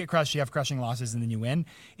 Like you get crushed, you have crushing losses, and then you win.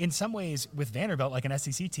 In some ways, with Vanderbilt, like an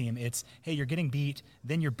SEC team, it's, hey, you're getting beat,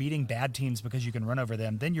 then you're beating bad teams because you can run over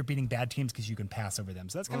them, then you're beating bad teams because you can pass over them.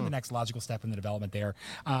 So that's kind of the next logical step in the development there.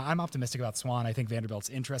 I'm optimistic about Swan. I think Vanderbilt's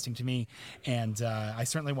interesting to me, and I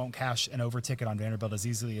certainly won't cash an over ticket on Vanderbilt as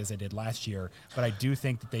easily as I did last year, but I do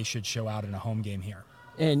think that they should show out in a home game here.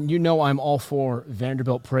 And I'm all for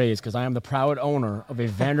Vanderbilt praise because I am the proud owner of a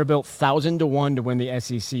Vanderbilt 1,000-1 to win the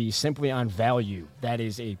SEC simply on value. That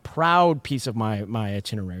is a proud piece of my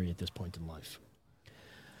itinerary at this point in life.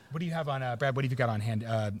 What do you have on, Brad, what have you got on hand,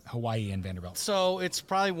 Hawaii and Vanderbilt? So it's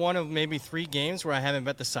probably one of maybe 3 games where I haven't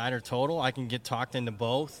bet the side or total. I can get talked into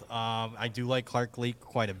both. I do like Clark Leak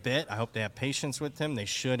quite a bit. I hope they have patience with him. They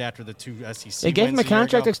should after the 2 SEC They gave him a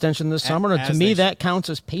contract extension this summer. To me, that counts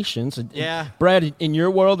as patience. Yeah. Brad, in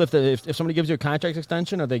your world, if somebody gives you a contract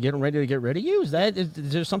extension, are they getting ready to get rid of you? Is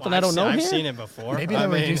there something I don't know I've here? seen it before. Maybe they're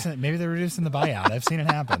reducing the buyout. I've seen it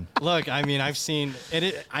happen. Look, I've seen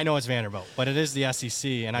it. I know it's Vanderbilt, but it is the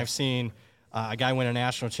SEC, and I've seen a guy win a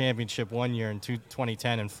national championship one year in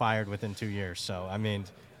 2010 and fired within 2 years. So,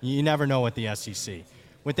 you never know with the SEC.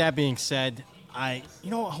 With that being said,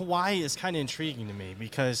 Hawaii is kind of intriguing to me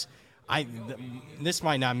because this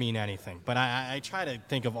might not mean anything, but I try to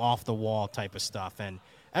think of off-the-wall type of stuff. And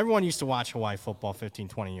everyone used to watch Hawaii football 15,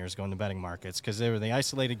 20 years ago in the betting markets because they were the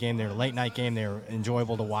isolated game. They were a late-night game. They were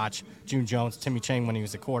enjoyable to watch. June Jones, Timmy Chang when he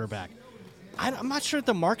was the quarterback. I'm not sure if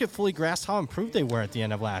the market fully grasped how improved they were at the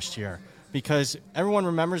end of last year, because everyone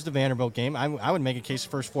remembers the Vanderbilt game. I would make a case the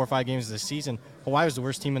first 4 or 5 games of the season, Hawaii was the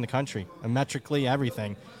worst team in the country, metrically,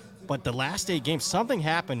 everything. But the last 8 games, something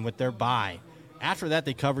happened with their bye. After that,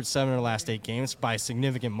 they covered 7 of the last 8 games by a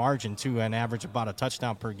significant margin, to an average of about a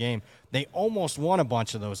touchdown per game. They almost won a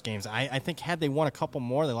bunch of those games. I think had they won a couple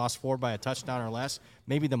more, they lost 4 by a touchdown or less,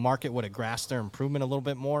 maybe the market would have grasped their improvement a little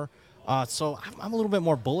bit more. So I'm a little bit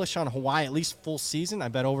more bullish on Hawaii, at least full season. I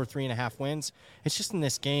bet over 3.5 wins. It's just in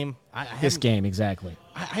this game. Exactly.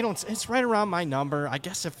 I don't. It's right around my number. I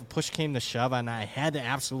guess if push came to shove and I had to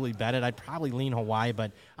absolutely bet it, I'd probably lean Hawaii,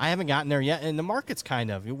 but I haven't gotten there yet. And the market's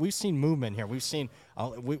we've seen movement here. We've seen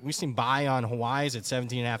buy on Hawaii's at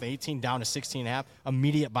 17.5, 18 down to 16.5.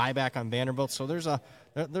 Immediate buyback on Vanderbilt. So there's a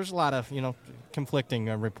lot of conflicting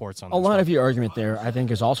reports on. A lot of your argument there, I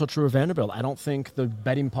think, is also true of Vanderbilt. I don't think the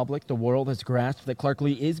betting public, the world, has grasped that Clark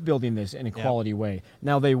Lee is building this in a quality way.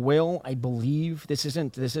 Now they will, I believe. This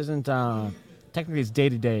isn't. Technically, it's day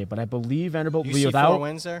to day, but I believe Vanderbilt will be without 4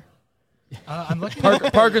 wins there. I'm looking.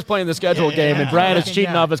 Parker's playing the schedule game, and Brad is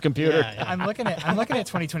cheating off his computer. Yeah. I'm looking at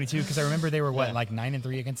 2022 because I remember they were like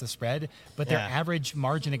 9-3 against the spread, but their average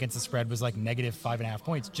margin against the spread was like negative 5.5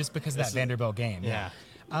 points just because of that Vanderbilt game. Yeah.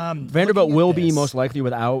 Vanderbilt will be most likely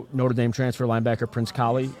without Notre Dame transfer linebacker Prince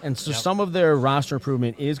Colley, and so some of their roster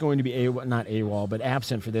improvement is going to be not AWOL, but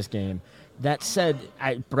absent for this game. That said,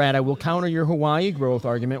 Brad, I will counter your Hawaii growth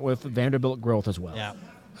argument with Vanderbilt growth as well. Yeah.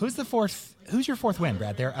 Who's your 4th win,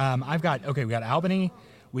 Brad? There, we got Albany,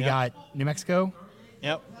 we got New Mexico.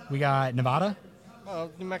 Yep. We got Nevada.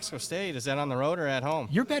 Well, New Mexico State, is that on the road or at home?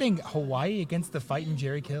 You're betting Hawaii against the fighting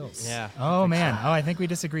Jerry Kills. Yeah. Oh man. Oh, I think we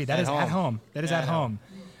disagree. That is at home. That is at home.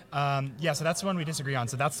 So that's the one we disagree on.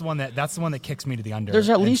 So that's the one that kicks me to the under. There's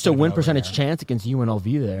at least a win percentage chance against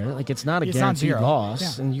UNLV there. Like it's not a guaranteed zero.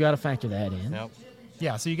 loss, and you got to factor that in. Yep.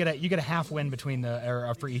 Yeah, so you get a half win between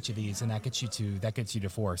for each of these, and that gets you to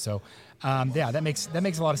 4. So, that makes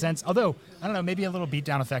a lot of sense. Although I don't know, maybe a little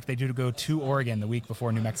beatdown effect. They do go to Oregon the week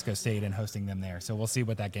before New Mexico State and hosting them there. So we'll see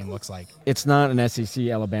what that game looks like. It's not an SEC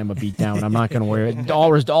Alabama beatdown. I'm not going to worry.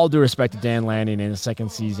 All due respect to Dan Lanning in his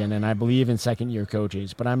second season, and I believe in second-year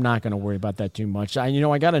coaches, but I'm not going to worry about that too much.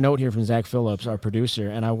 I got a note here from Zach Phillips, our producer,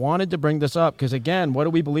 and I wanted to bring this up because, again, what do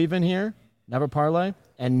we believe in here? Never parlay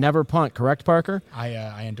and never punt. Correct, Parker?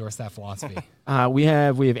 I endorse that philosophy. We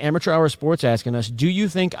have Amateur Hour Sports asking us, do you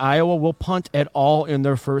think Iowa will punt at all in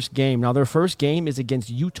their first game? Now, their first game is against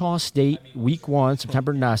Utah State Week 1,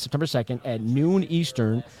 September 2nd at noon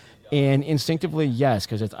Eastern, and instinctively, yes,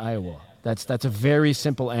 because it's Iowa. That's a very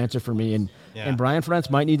simple answer for me. And Brian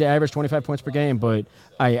Ferentz might need to average 25 points per game, but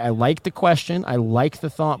I like the question. I like the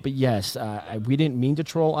thought. But, yes, we didn't mean to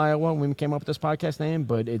troll Iowa when we came up with this podcast name,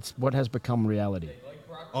 but it's what has become reality.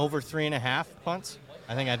 Over 3.5 punts?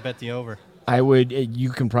 I think I'd bet the over. I would.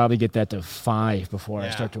 You can probably get that to 5 before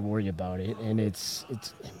I start to worry about it. And it's.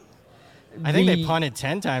 I think they punted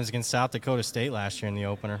 10 times against South Dakota State last year in the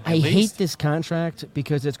opener. I hate this contract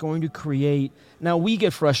because it's going to create. Now, we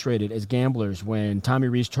get frustrated as gamblers when Tommy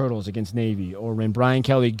Rees turtles against Navy or when Brian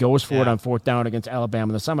Kelly goes for it on 4th down against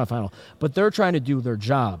Alabama in the semifinal. But they're trying to do their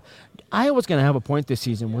job. Iowa's going to have a point this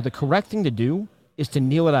season where the correct thing to do is to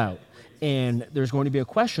kneel it out. And there's going to be a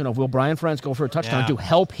question of, will Brian Ferentz go for a touchdown to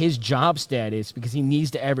help his job status because he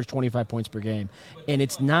needs to average 25 points per game? And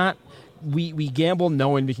it's not. We gamble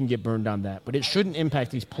knowing we can get burned on that, but it shouldn't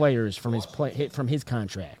impact these players from his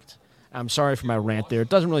contract. I'm sorry for my rant there. It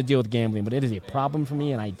doesn't really deal with gambling, but it is a problem for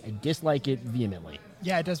me, and I dislike it vehemently.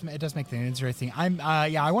 Yeah, it does make things interesting.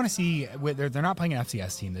 I want to see. They're not playing an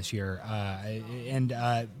FCS team this year, and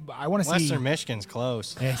I want to see. Western Michigan's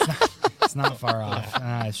close. It's not far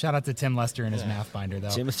off. Shout out to Tim Lester and his math binder, though.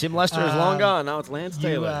 Tim Lester is long gone. Now it's Lance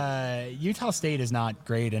Taylor. Utah State is not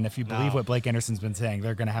great, and if you believe what Blake Anderson's been saying,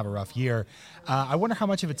 they're going to have a rough year. I wonder how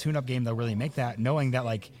much of a tune-up game they'll really make that, knowing that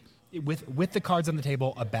with the cards on the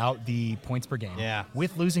table about the points per game,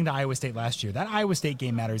 with losing to Iowa State last year, that Iowa State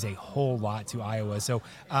game matters a whole lot to Iowa. So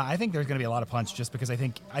I think there's going to be a lot of punch just because I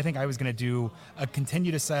think Iowa's going to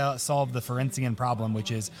continue to solve the Ferencian problem,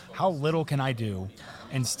 which is how little can I do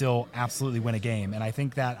and still absolutely win a game. And I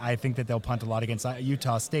think that they'll punt a lot against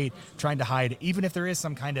Utah State, trying to hide, even if there is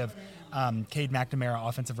some kind of Cade McNamara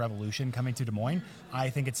offensive revolution coming to Des Moines. I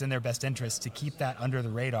think it's in their best interest to keep that under the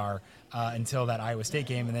radar until that Iowa State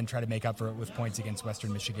game, and then try to make up for it with points against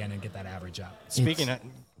Western Michigan and get that average up.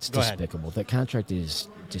 It's despicable. That contract is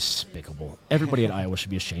despicable. Everybody at Iowa should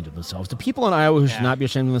be ashamed of themselves. The people in Iowa who should not be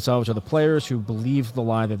ashamed of themselves are the players who believed the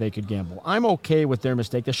lie that they could gamble. I'm okay with their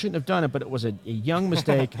mistake. They shouldn't have done it, but it was a young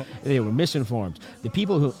mistake. They were misinformed. The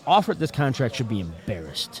people who offered this contract should be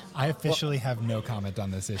embarrassed. I officially have no comment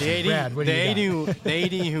on this issue. The Brad, what do you got? The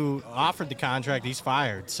AD who offered the contract, he's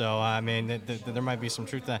fired. So, I mean, there might be some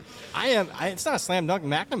truth to that. It's not a slam dunk.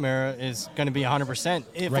 McNamara is going to be 100%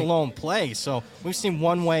 if alone play. So we've seen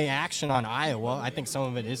one-way action on Iowa. I think some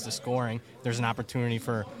of it is the scoring. There's an opportunity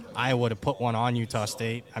for Iowa to put one on Utah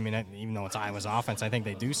State. I mean, even though it's Iowa's offense, I think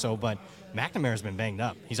they do so. But McNamara's been banged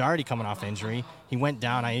up. He's already coming off injury. He went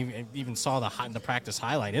down. I even saw the practice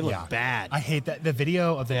highlight. It looked bad. I hate that. The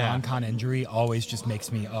video of the non-con injury always just makes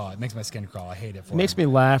it makes my skin crawl. I hate it. It makes me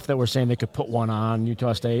laugh that we're saying they could put one on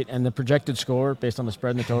Utah State, and the projected score based on the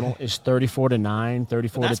spread and the total is 34-9,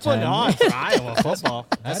 34-10. That's putting on for Iowa football.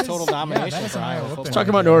 That's total domination for Iowa football. Let's talk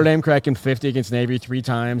about Notre Dame cracking 50 against Navy 3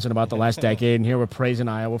 times in about the last decade, and here we're praising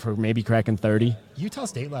Iowa for maybe cracking 30. Utah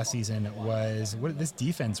State last season this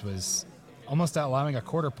defense was almost allowing a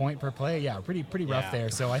quarter point per play. Yeah, pretty rough there.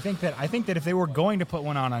 So I think that if they were going to put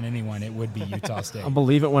one on anyone, it would be Utah State. I'll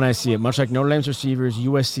believe it when I see it. Much like Notre Dame's receivers,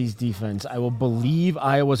 USC's defense, I will believe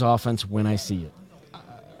Iowa's offense when I see it.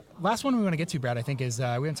 Last one we want to get to, Brad, I think is we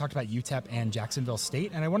haven't talked about UTEP and Jacksonville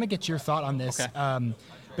State, and I want to get your thought on this. Okay.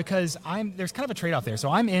 Because there's kind of a trade-off there. So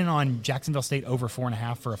I'm in on Jacksonville State over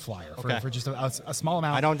 4.5 for a flyer for just a small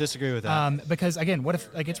amount. I don't disagree with that. Because again, what if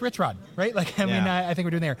it's Rich Rod, right? I think we're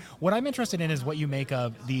doing there. What I'm interested in is what you make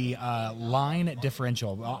of the line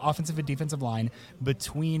differential, offensive and defensive line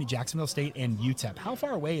between Jacksonville State and UTEP. How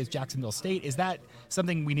far away is Jacksonville State? Is that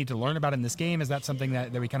something we need to learn about in this game? Is that something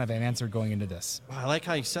that we kind of have answered going into this? Well, I like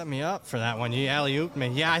how you set me up for that one. You alley-ooped me.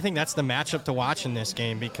 Yeah, I think that's the matchup to watch in this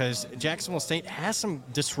game because Jacksonville State has some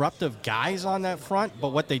disruptive guys on that front, but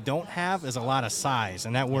what they don't have is a lot of size,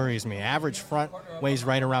 and that worries me. Average front weighs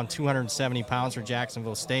right around 270 pounds for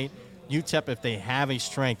Jacksonville State. UTEP, if they have a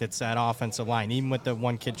strength, it's that offensive line. Even with the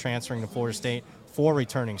one kid transferring to Florida State, 4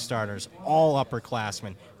 returning starters, all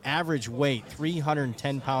upperclassmen. Average weight,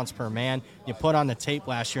 310 pounds per man. You put on the tape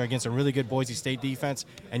last year against a really good Boise State defense,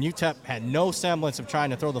 and UTEP had no semblance of trying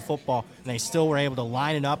to throw the football, and they still were able to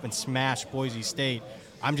line it up and smash Boise State.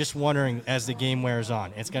 I'm just wondering, as the game wears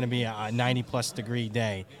on, it's going to be a 90-plus degree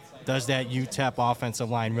day. Does that UTEP offensive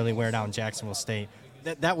line really wear down Jacksonville State?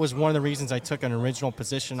 That was one of the reasons I took an original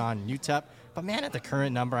position on UTEP. But, man, at the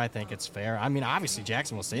current number, I think it's fair. I mean, obviously,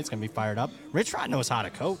 Jacksonville State's going to be fired up. Rich Rod knows how to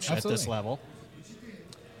coach at this level.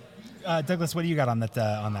 Douglas, what do you got on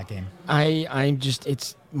that game? I'm just,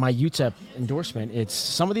 it's my UTEP endorsement. It's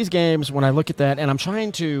some of these games when I look at that, and I'm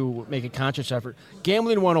trying to make a conscious effort.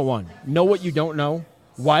 Gambling 101. Know what you don't know.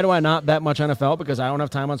 Why do I not bet much NFL? Because I don't have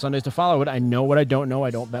time on Sundays to follow it. I know what I don't know.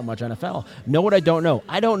 I don't bet much NFL. Know what I don't know.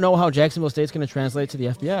 I don't know how Jacksonville State's going to translate to the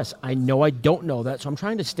FBS. I know I don't know that, so I'm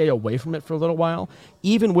trying to stay away from it for a little while.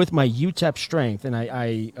 Even with my UTEP strength, and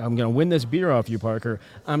I'm going to win this beer off you, Parker,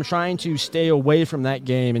 I'm trying to stay away from that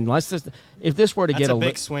game unless if this were to get a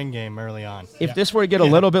big swing game early on. If this were to get a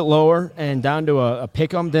little bit lower and down to a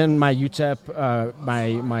pick 'em, then my UTEP,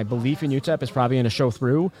 my belief in UTEP is probably going to show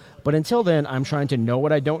through. But until then, I'm trying to know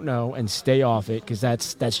what I don't know and stay off it because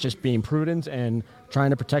that's just being prudent and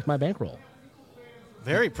trying to protect my bankroll.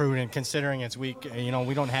 Very prudent considering it's week. You know,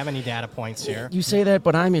 we don't have any data points here. You say that,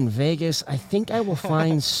 but I'm in Vegas. I think I will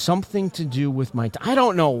find something to do with my I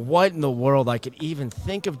don't know what in the world I could even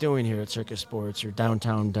think of doing here at CIRCA Sports or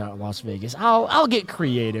downtown Las Vegas. I'll get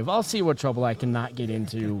creative. I'll see what trouble I can not get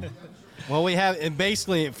into. Well, we have, and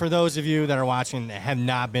basically, for those of you that are watching that have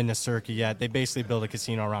not been to CIRCA yet, they basically build a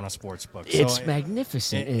casino around a sports book. It's so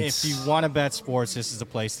magnificent. If you want to bet sports, this is the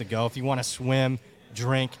place to go. If you want to swim,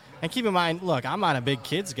 drink, and keep in mind, look, I'm not a big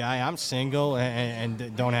kids guy. I'm single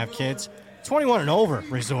and don't have kids. 21 and over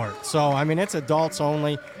resort. So, I mean, it's adults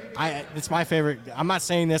only. It's my favorite. I'm not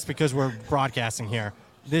saying this because we're broadcasting here.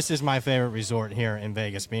 This is my favorite resort here in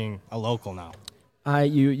Vegas, being a local now.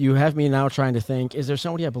 You have me now trying to think, is there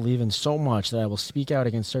somebody I believe in so much that I will speak out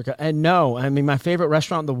against CIRCA? And no, I mean, my favorite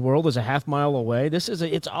restaurant in the world is a half mile away.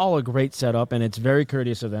 It's all a great setup, and it's very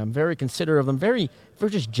courteous of them, very considerate of them, very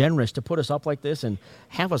just generous to put us up like this and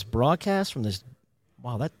have us broadcast from this.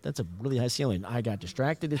 Wow, that's a really high ceiling. I got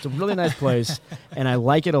distracted. It's a really nice place, and I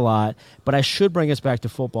like it a lot. But I should bring us back to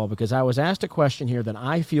football because I was asked a question here that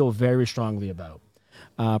I feel very strongly about.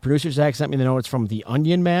 Producer Zach sent me the note. It's from the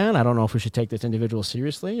Onion Man. I don't know if we should take this individual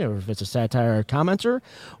seriously or if it's a satire commenter.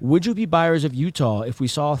 Would you be buyers of Utah if we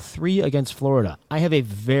saw 3 against Florida? I have a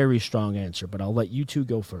very strong answer, but I'll let you two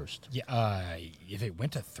go first. Yeah, if it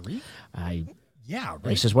went to 3? Yeah, right.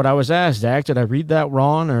 This is what I was asked, Zach. Did I read that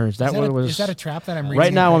wrong, or is that what it was? Is that a trap that I'm reading?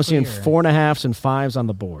 Right now I'm seeing 4.5s and 5s on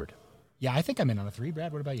the board. Yeah, I think I'm in on a 3.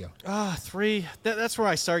 Brad, what about you? 3. That's where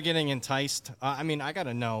I start getting enticed. I mean, I got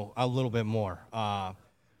to know a little bit more.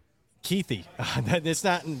 Keithy. It's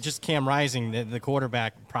not just Cam Rising, the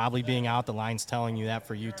quarterback, probably being out. The line's telling you that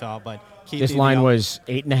for Utah. But Keithy, this line was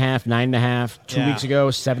 8.5, 9.5, 2 weeks ago,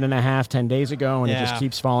 7.5, 10 days ago, and it just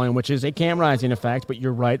keeps falling, which is a Cam Rising effect. But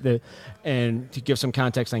you're right. And to give some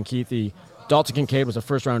context on Keithy, Dalton Kincaid was a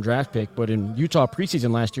first-round draft pick, but in Utah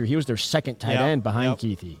preseason last year, he was their second tight end behind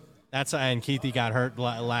Keithy. And Keithy got hurt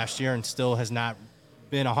last year and still has not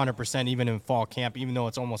been 100% even in fall camp, even though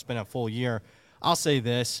it's almost been a full year. I'll say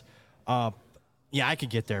this. I could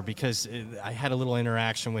get there because I had a little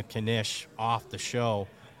interaction with Kanish off the show,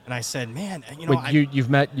 and I said, "Man,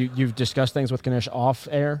 you've discussed things with Kanish off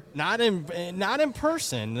air, not in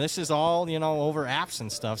person. This is all over apps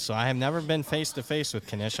and stuff. So I have never been face to face with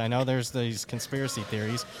Kanish. I know there's these conspiracy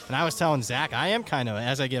theories, and I was telling Zach, I am kind of,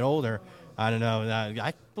 as I get older, I don't know.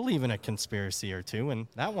 I believe in a conspiracy or two, and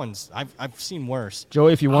that one's I've seen worse.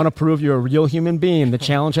 Joey, if you want to prove you're a real human being, the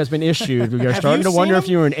challenge has been issued. We are starting to wonder if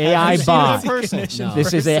you're an AI bot.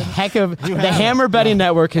 This is a heck of the Hammer Betting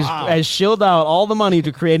Network has shilled out all the money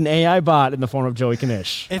to create an AI bot in the form of Joey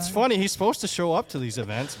Kanish. It's funny. He's supposed to show up to these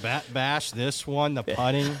events. Bash, this one, the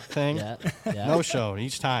putting thing. No show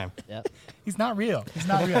each time. Yep. He's not real. He's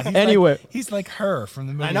anyway, he's like her from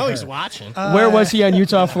the movie. I know Her. He's watching. Where was he on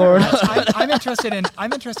Utah, Florida?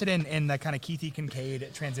 I'm interested in the kind of Keithy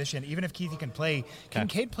Kincaid transition. Even if Keithy can play,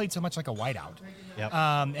 Kincaid played so much like a wideout,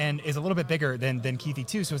 and is a little bit bigger than Keithy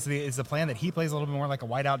too. So is the plan that he plays a little bit more like a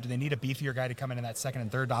wideout? Do they need a beefier guy to come in that second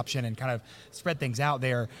and third option and kind of spread things out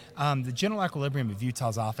there? The general equilibrium of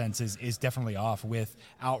Utah's offense is definitely off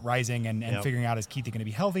without Rising and figuring out is Keithy going to be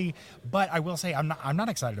healthy. But I will say I'm not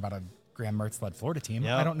excited about a Graham Mertz-led Florida team.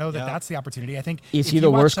 Yep, I don't know that that's the opportunity. I think is if he you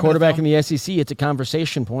the watch worst some of quarterback film- in the SEC? It's a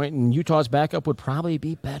conversation point, and Utah's backup would probably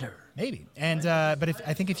be better. Maybe. And but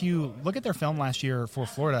I think if you look at their film last year for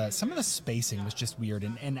Florida, some of the spacing was just weird.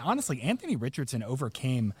 And honestly, Anthony Richardson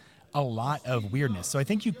overcame a lot of weirdness. So I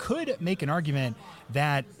think you could make an argument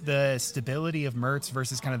that the stability of Mertz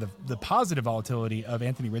versus kind of the positive volatility of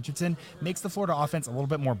Anthony Richardson makes the Florida offense a little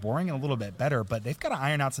bit more boring and a little bit better. But they've got to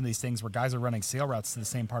iron out some of these things where guys are running sail routes to the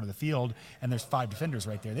same part of the field, and there's 5 defenders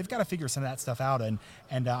right there. They've got to figure some of that stuff out, and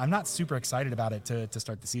I'm not super excited about it to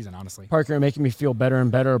start the season, honestly. Parker, you're making me feel better and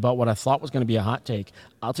better about what I thought was going to be a hot take.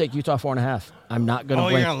 I'll take Utah 4.5. I'm not going to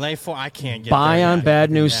you're going to lay 4? I can't get buy there on yet. bad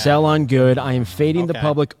news, sell on good. I am fading the Okay.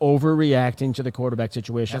 public overreacting to the quarterback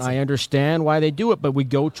situation. I understand why they do it, but we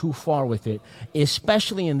go too far with it,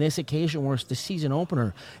 especially in this occasion where it's the season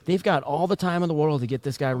opener. They've got all the time in the world to get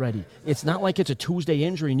this guy ready. It's not like it's a Tuesday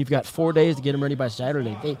injury and you've got 4 days to get him ready by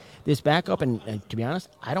Saturday. This backup, and to be honest,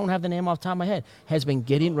 I don't have the name off the top of my head, has been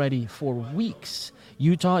getting ready for weeks.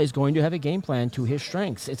 Utah is going to have a game plan to his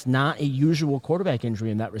strengths. It's not a usual quarterback injury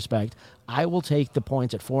in that respect. I will take the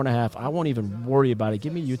points at 4.5. I won't even worry about it.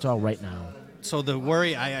 Give me Utah right now. So the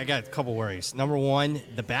worry, I got a couple worries. Number one,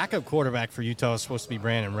 the backup quarterback for Utah is supposed to be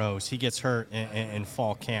Brandon Rose. He gets hurt in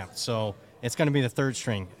fall camp. So it's going to be the third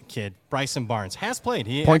string kid, Bryson Barnes. Has played.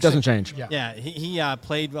 Point doesn't change. Yeah, he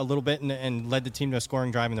played a little bit and led the team to a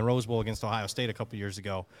scoring drive in the Rose Bowl against Ohio State a couple years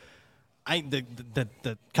ago.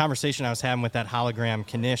 The conversation I was having with that hologram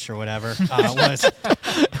Knish or whatever was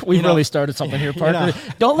we really started something here, Parker.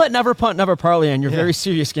 Don't let Never Punt, Never Parlay on your very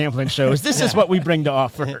serious gambling shows. This is what we bring to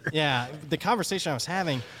offer. Yeah, the conversation I was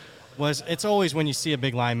having was it's always when you see a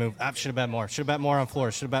big line move, I should have bet more. Should have bet more on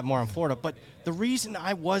Florida. Should have bet more on Florida. But the reason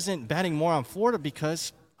I wasn't betting more on Florida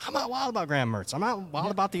because I'm not wild about Graham Mertz. I'm not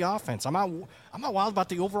wild about the offense. I'm not wild about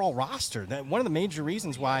the overall roster. That one of the major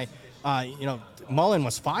reasons why Mullen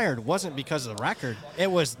was fired wasn't because of the record. It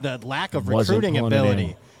was the lack of recruiting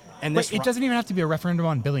ability. And this it doesn't even have to be a referendum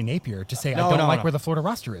on Billy Napier to say I don't like where the Florida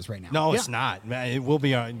roster is right now. No, it's not. It will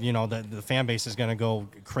be. The fan base is going to go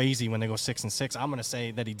crazy when they go 6-6. I'm going to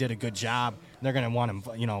say that he did a good job. They're going to want him,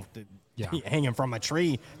 hang him from a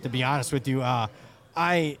tree. To be honest with you,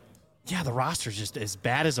 the roster's just as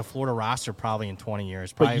bad as a Florida roster probably in 20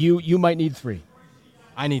 years. Probably. But you might need 3.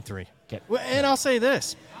 I need 3. Okay. And I'll say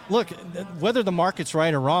this. Look, whether the market's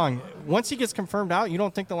right or wrong, once he gets confirmed out, you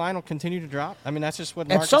don't think the line will continue to drop? I mean, that's just what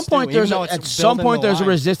markets do. At some point, there's a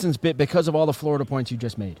resistance bit because of all the Florida points you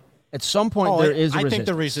just made. At some point, there is a resistance. I think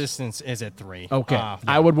the resistance is at 3. Okay.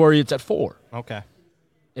 I would worry it's at 4. Okay.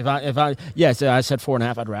 If I I said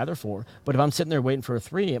 4.5, I'd rather 4. But if I'm sitting there waiting for a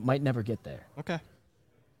 3, it might never get there. Okay.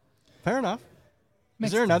 Fair enough.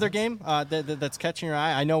 Is there another game that's catching your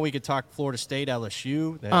eye? I know we could talk Florida State,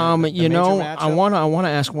 LSU. I want to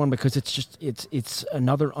ask one because it's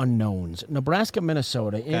another unknowns. Nebraska,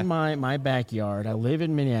 Minnesota, in my backyard. I live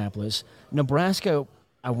in Minneapolis. Nebraska,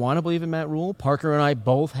 I want to believe in Matt Rule. Parker and I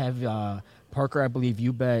both have. Parker, I believe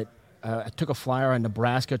you bet. I took a flyer on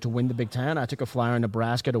Nebraska to win the Big Ten. I took a flyer on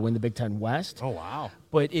Nebraska to win the Big Ten West. Oh, wow.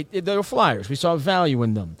 But they were flyers. We saw value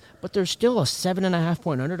in them. But there's still a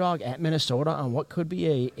 7.5-point underdog at Minnesota on what could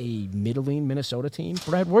be a middling Minnesota team.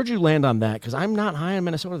 Brad, where'd you land on that? Because I'm not high on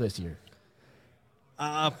Minnesota this year.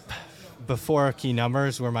 Before key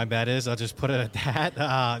numbers, where my bet is, I'll just put it at that.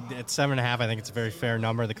 At 7.5, I think it's a very fair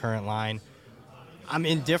number, the current line. I'm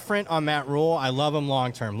indifferent on Matt Rule. I love him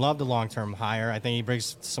long-term. Love the long-term hire. I think he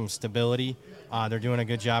brings some stability. They're doing a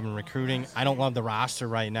good job in recruiting. I don't love the roster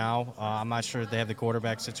right now. I'm not sure if they have the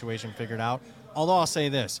quarterback situation figured out. Although I'll say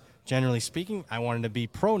this. Generally speaking, I wanted to be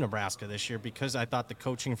pro-Nebraska this year because I thought the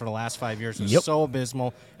coaching for the last 5 years was so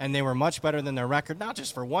abysmal, and they were much better than their record, not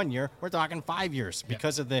just for 1 year. We're talking 5 years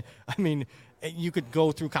because of you could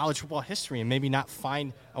go through college football history and maybe not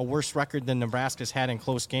find a worse record than Nebraska's had in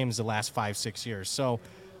close games the last 5-6 years. So,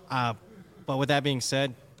 but with that being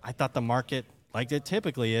said, I thought the market, like it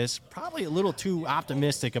typically is, probably a little too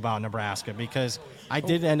optimistic about Nebraska because I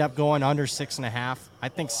did end up going under 6.5. I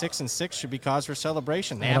think 6-6 should be cause for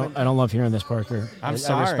celebration. I don't love hearing this, Parker. I'm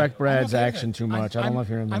sorry. I respect Brad's action too much. I don't love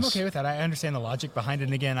hearing this. I'm okay with that. I understand the logic behind it.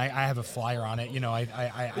 And again, I have a flyer on it.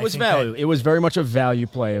 It was value. It was very much a value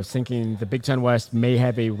play. I was thinking the Big Ten West may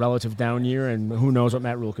have a relative down year, and who knows what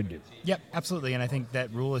Matt Rule could do. Yep, absolutely. And I think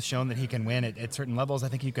that Rule has shown that he can win at certain levels. I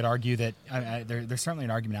think you could argue that there's certainly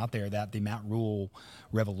an argument out there that the Matt Rule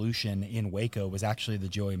revolution in Waco was actually the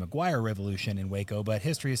Joey McGuire revolution in Waco. But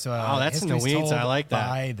history is that's in the weeds. Told. I like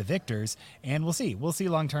by the victors, and we'll see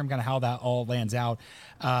long term kind of how that all lands out.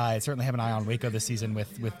 I certainly have an eye on Waco this season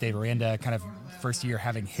with Dave Aranda, kind of first year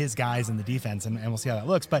having his guys in the defense, and we'll see how that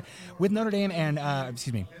looks. But with Notre Dame and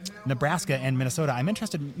Nebraska and Minnesota, I'm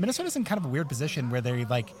interested. Minnesota's in kind of a weird position where they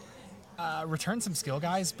return some skill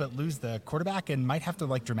guys, but lose the quarterback and might have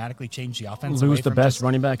to dramatically change the offense. Lose the best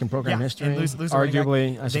running back in program history. And lose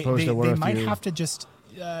arguably, I suppose they might have to just.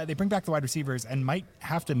 They bring back the wide receivers and might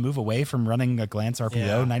have to move away from running a glance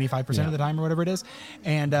RPO 95% of the time or whatever it is.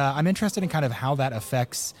 And I'm interested in kind of how that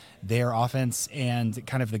affects their offense and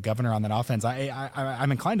kind of the governor on that offense.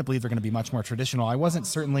 I'm inclined to believe they're going to be much more traditional. I wasn't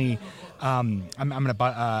certainly. I'm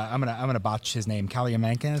gonna botch his name,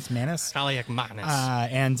 Kaliakmanis.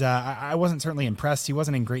 And I wasn't certainly impressed. He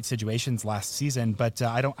wasn't in great situations last season, but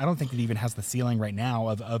I don't think it even has the ceiling right now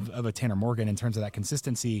of a Tanner Morgan in terms of that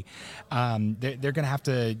consistency. They're going to have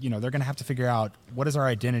to figure out what is our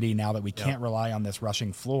identity now that we can't rely on this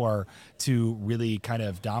rushing floor to really kind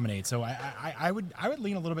of dominate. So I would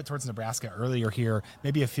lean a little bit towards Nebraska earlier here,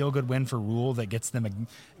 maybe a feel-good win for Rule that gets them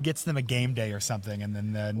a game day or something, and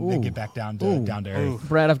then they get back down to earth.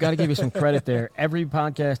 Brad, I've got to give you some credit there. Every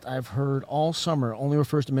podcast I've heard all summer only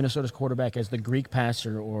refers to Minnesota's quarterback as the Greek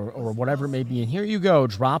passer or whatever it may be, and here you go,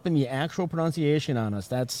 dropping the actual pronunciation on us.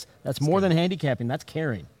 That's more than handicapping. That's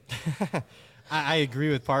caring. I agree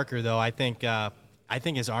with Parker, though. I think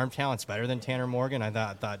his arm talent's better than Tanner Morgan. I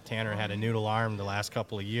thought Tanner had a noodle arm the last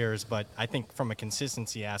couple of years, but I think from a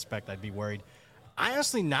consistency aspect, I'd be worried. I'm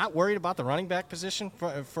honestly not worried about the running back position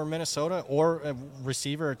for Minnesota or a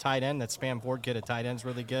receiver or tight end. That Spam Board kid at tight end's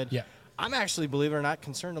really good. Yeah. I'm actually, believe it or not,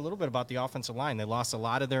 concerned a little bit about the offensive line. They lost a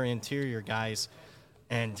lot of their interior guys,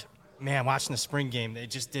 and man, watching the spring game, they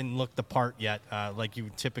just didn't look the part yet, like you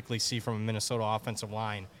would typically see from a Minnesota offensive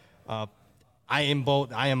line. I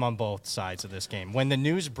am on both sides of this game. When the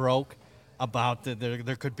news broke about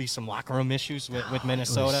there could be some locker room issues with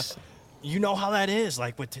Minnesota, you know how that is.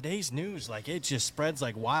 Like with today's news, it just spreads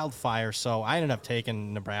like wildfire. So I ended up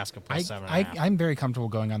taking Nebraska plus 7.5. I'm very comfortable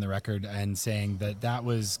going on the record and saying that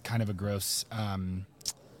was kind of a gross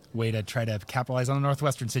way to try to capitalize on the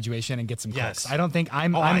Northwestern situation and get some clicks. I don't think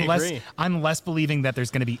I'm less believing that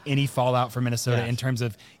there's going to be any fallout for Minnesota in terms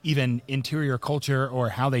of even interior culture or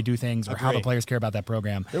how they do things or how the players care about that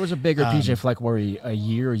program. There was a bigger PJ Fleck worry a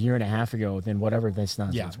year and a half ago than whatever this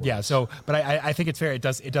nonsense was. Yeah. So, but I think it's fair. It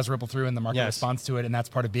does ripple through, and the market responds to it, and that's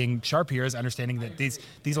part of being sharp here is understanding that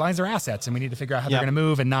these lines are assets, and we need to figure out how they're going to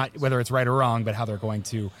move, and not whether it's right or wrong, but how they're going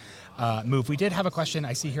to move. We did have a question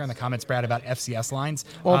I see here in the comments, Brad, about FCS lines.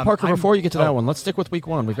 Well, Parker, before you get to that one, let's stick with week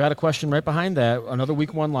one. We've got a question right behind that, another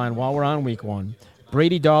week one line while we're on week one.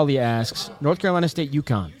 Brady Dawley asks, North Carolina State,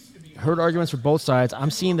 UConn. Heard arguments for both sides. I'm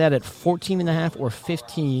seeing that at 14.5 or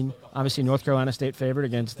 15. Obviously, North Carolina State favored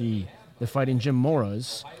against the Fighting Jim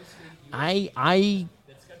Moras. I'm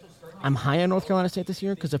high on North Carolina State this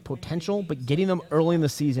year because of potential, but getting them early in the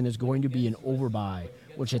season is going to be an overbuy,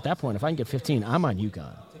 which at that point, if I can get 15, I'm on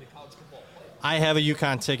UConn. I have a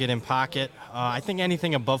UConn ticket in pocket. I think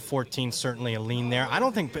anything above 14 certainly a lean there. I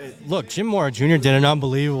don't think – look, Jim Mora Jr. did an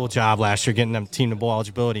unbelievable job last year getting them team to bowl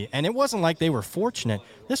eligibility, and it wasn't like they were fortunate.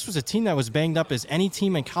 This was a team that was banged up as any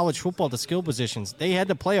team in college football at the skill positions. They had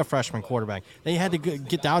to play a freshman quarterback. They had to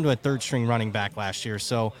get down to a third-string running back last year.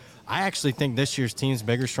 So I actually think this year's team's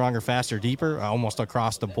bigger, stronger, faster, deeper, almost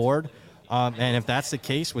across the board. And if that's the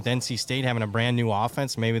case with NC State having a brand new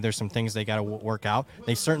offense, maybe there's some things they got to work out.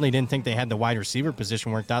 They certainly didn't think they had the wide receiver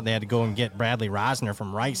position worked out. They had to go and get Bradley Rosner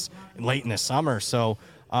from Rice late in the summer. So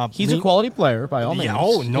he's a quality player by all means.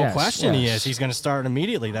 Yeah, no question he is. He's going to start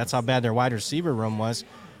immediately. That's how bad their wide receiver room was.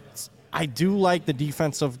 I do like the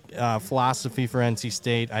defensive philosophy for NC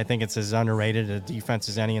State. I think it's as underrated a defense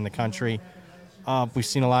as any in the country. We've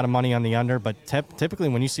seen a lot of money on the under, but typically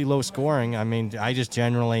when you see low scoring, I just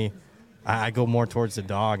generally – I go more towards the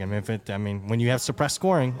dog. When you have suppressed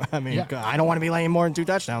scoring, I don't want to be laying more than 2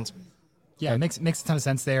 touchdowns. Yeah, it makes a ton of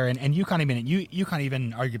sense there. And UConn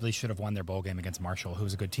even arguably should have won their bowl game against Marshall, who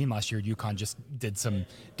was a good team last year. UConn just did some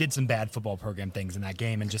bad football program things in that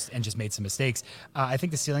game and just made some mistakes. I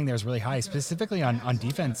think the ceiling there is really high, specifically on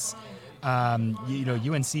defense.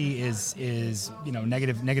 UNC is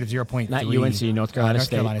negative 0.3. Not UNC, North Carolina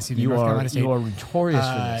State. You are notorious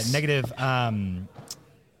for this.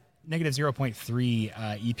 Negative 0.3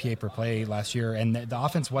 EPA per play last year, and the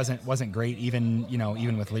offense wasn't great even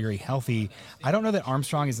with Leary healthy. I don't know that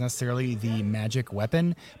Armstrong is necessarily the magic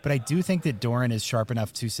weapon, but I do think that Doran is sharp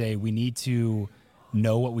enough to say we need to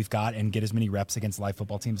know what we've got and get as many reps against live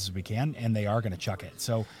football teams as we can, and they are going to chuck it.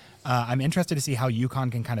 So I'm interested to see how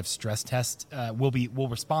UConn can kind of stress test. Will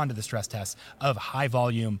respond to the stress test of high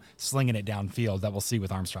volume slinging it downfield that we'll see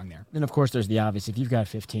with Armstrong there. And of course, there's the obvious. If you've got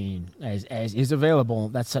 15 as is available,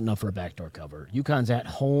 that's setting up for a backdoor cover. UConn's at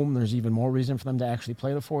home. There's even more reason for them to actually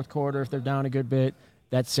play the fourth quarter if they're down a good bit.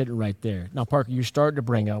 That's sitting right there. Now, Parker, you started to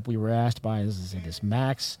bring up, we were asked by this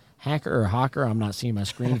Max Hacker or Hawker. I'm not seeing my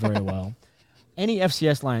screen very well. Any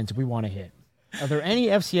FCS lines we want to hit? Are there any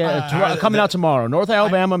FCS coming out tomorrow? North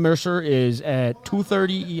Alabama Mercer is at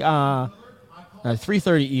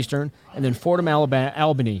 3:30 Eastern, and then Fordham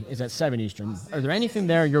Albany is at 7 Eastern. Are there anything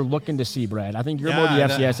there you're looking to see, Brad? I think you're more the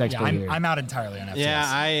FCS expert here. I'm out entirely on FCS.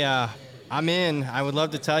 Yeah, I'm in. I would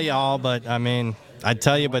love to tell you all, but I mean, I'd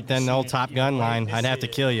tell you, but then the old Top Gun line, I'd have to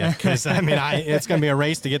kill you because I mean, it's going to be a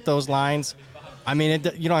race to get those lines. I mean,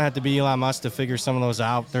 you don't have to be Elon Musk to figure some of those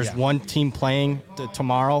out. There's one team playing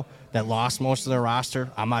tomorrow that lost most of their roster.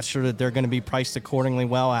 I'm not sure that they're going to be priced accordingly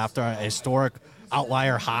well after a historic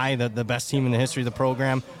outlier high, the best team in the history of the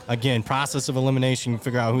program. Again, process of elimination, you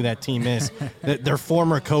figure out who that team is. Their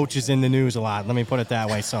former coach is in the news a lot, let me put it that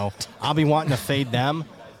way. So I'll be wanting to fade them.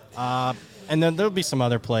 And then there'll be some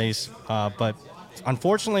other plays. But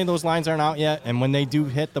unfortunately, those lines aren't out yet. And when they do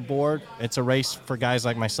hit the board, it's a race for guys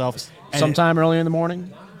like myself. Sometime early in the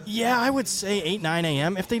morning? Yeah, I would say 8, 9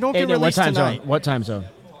 a.m. If they don't get released tonight. What time zone?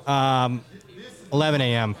 11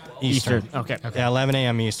 a.m. Eastern. Okay. Yeah, 11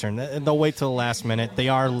 a.m. Eastern. They'll wait till the last minute. They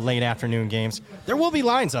are late afternoon games. There will be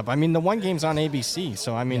lines up. I mean, the one game's on ABC,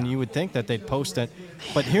 so, I mean, you would think that they'd post it.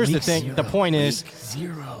 But here's the thing. The point is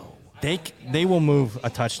they will move a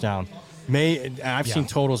touchdown. I've seen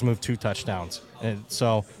totals move 2 touchdowns. And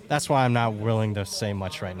so that's why I'm not willing to say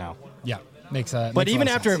much right now. Yeah. But even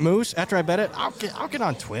after it moves, after I bet it, I'll get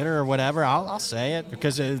on Twitter or whatever. I'll say it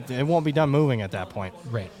because it won't be done moving at that point.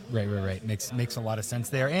 Right. Makes a lot of sense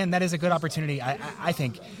there, and that is a good opportunity. I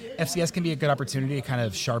think FCS can be a good opportunity to kind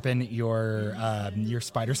of sharpen your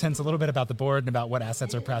spider sense a little bit about the board and about what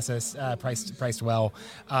assets are priced well.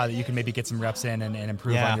 That you can maybe get some reps in and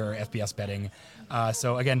improve on your FBS betting.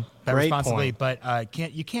 So again, bet responsibly, but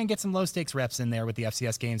you can get some low stakes reps in there with the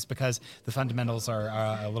FCS games because the fundamentals are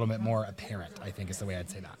a little bit more apparent, I think is the way I'd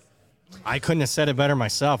say that. I couldn't have said it better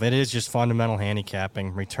myself. It is just fundamental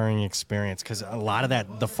handicapping, returning experience, because a lot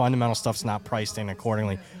of the fundamental stuff's not priced in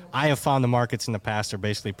accordingly. I have found the markets in the past are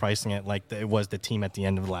basically pricing it like it was the team at the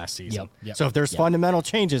end of the last season. Yep. So if there's fundamental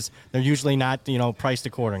changes, they're usually not priced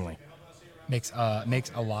accordingly. Makes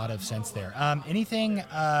a lot of sense there. Anything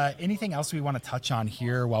else we want to touch on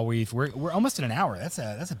here while we're almost at an hour. That's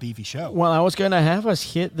a beefy show. Well, I was going to have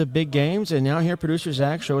us hit the big games, and now here producer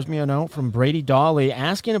Zach shows me a note from Brady Dawley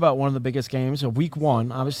asking about one of the biggest games of week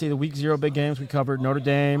 1. Obviously, the week 0 big games we covered Notre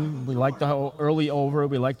Dame. We like the whole early over.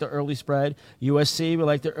 We like the early spread. USC. We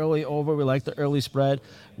like the early over. We like the early spread.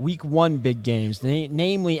 Week 1 big games,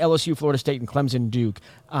 namely LSU, Florida State, and Clemson, Duke.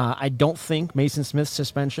 I don't think Mason Smith's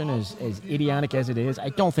suspension is as idiotic as it is. I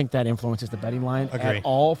don't think that influences the betting line at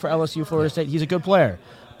all for LSU, Florida State. He's a good player,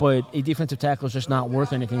 but a defensive tackle is just not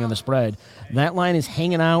worth anything on the spread. That line is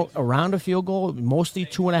hanging out around a field goal, mostly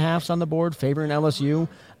 2.5s on the board, favoring LSU.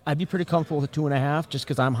 I'd be pretty comfortable with a 2.5 just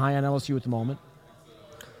because I'm high on LSU at the moment.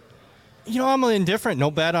 I'm indifferent.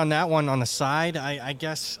 No bet on that one on the side. I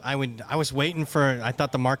guess I was waiting I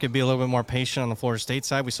thought the market would be a little bit more patient on the Florida State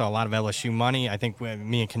side. We saw a lot of LSU money. I think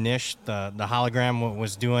me and Kanish, the hologram,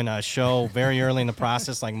 was doing a show very early in the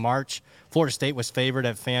process, like March. Florida State was favored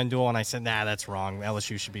at FanDuel, and I said, that's wrong.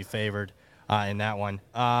 LSU should be favored in that one.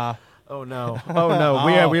 Oh, no.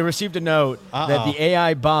 We received a note that the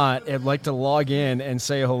AI bot would like to log in and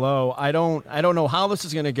say hello. I don't know how this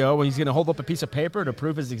is going to go. He's going to hold up a piece of paper to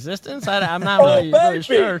prove his existence. I'm not really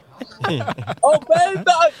sure. Baby,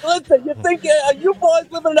 listen, you think you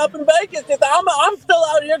boys living up in Vegas, I'm still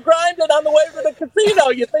out here grinding on the way to the casino.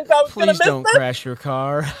 You think I was going to miss this? Please don't crash your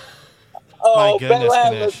car. Oh, my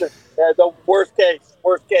goodness, listen, the worst case,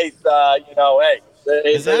 hey.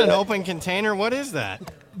 Is that an open container? What is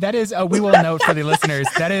that? That is, we will note for the listeners,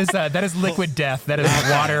 that is liquid death. That is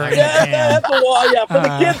water in a can. That's the water. Yeah, for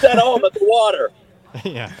the kids at home, it's water.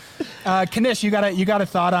 Yeah. Kanish, you got a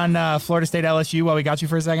thought on Florida State LSU while we got you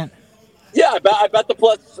for a second? Yeah, I bet the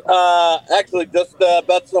plus. Actually, just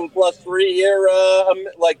bet some +3 here.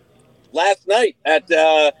 Like last night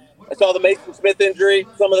I saw the Mason Smith injury.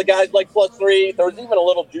 Some of the guys like +3. There was even a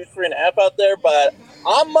little juice 3.5 out there, but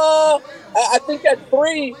I think at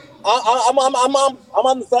 3. I'm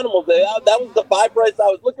on the Seminoles. That was the 5 price I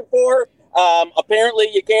was looking for. Apparently,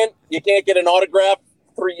 you can't get an autograph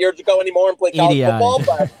 3 years ago anymore and play college football.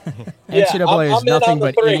 But NCAA is I'm in nothing on the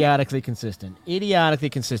but 3. idiotically consistent. Idiotically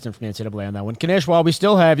consistent from the NCAA on that one. Kanish, while we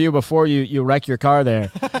still have you before you wreck your car there,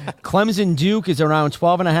 Clemson Duke is around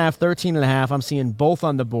 12.5, 13.5. I'm seeing both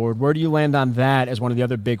on the board. Where do you land on that as one of the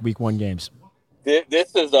other big Week 1 games?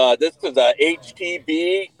 This is a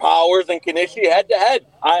HTB Powers and Kanishi head to head.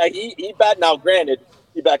 He bet, now granted,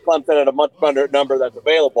 he bet Clemson at a much better number that's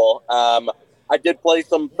available. I did play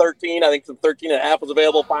some 13. I think some 13.5 was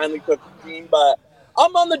available. Finally took 15, but I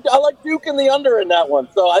like Duke in the under in that one.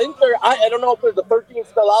 So I think I don't know if there's a 13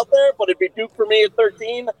 still out there, but it'd be Duke for me at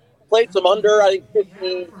 13. Played some under, I think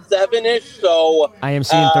 57-ish. So I am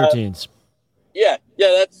seeing 13s. Yeah,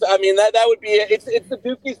 that would be it. It's the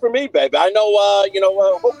Dukies for me, baby. I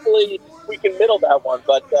know, hopefully we can middle that one,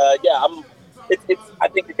 but I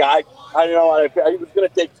think the guy, I don't know, I was going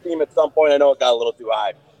to take steam at some point. I know it got a little too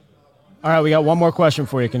high. All right, we got one more question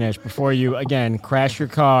for you, Kanish, before you, again, crash your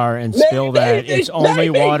car and spill that it's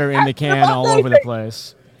only water in the can all over the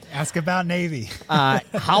place. Ask about Navy.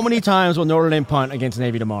 How many times will Notre Dame punt against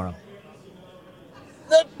Navy tomorrow?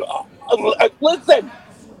 Listen,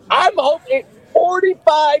 I'm hoping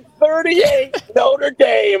 45-38 Notre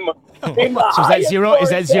Dame. So is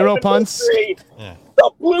that zero punts? Yeah.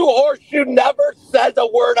 The Blue Horseshoe never says a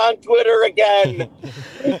word on Twitter again.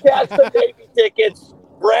 He got some Navy tickets.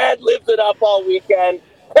 Brad lives it up all weekend.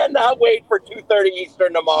 Cannot wait for 2:30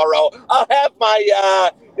 Eastern tomorrow. I'll have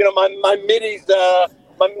my, my middies,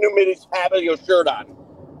 my new middies patio shirt on.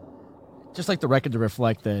 Just like the record to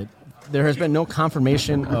reflect that there has been no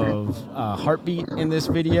confirmation of heartbeat in this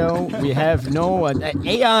video. We have no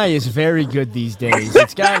AI is very good these days.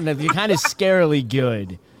 It's gotten kind of scarily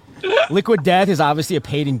good. Liquid Death is obviously a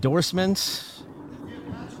paid endorsement.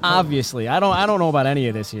 Obviously, I don't know about any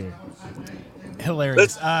of this here.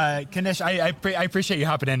 Hilarious. Kanish, I appreciate you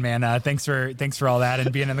hopping in, man. Thanks for all that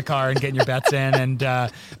and being in the car and getting your bets in and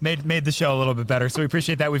made the show a little bit better. So we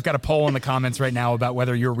appreciate that. We've got a poll in the comments right now about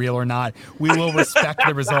whether you're real or not. We will respect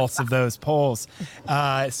the results of those polls.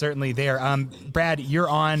 Certainly there. Brad, you're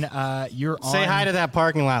on. Say hi to that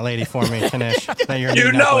parking lot lady for me, Kanish.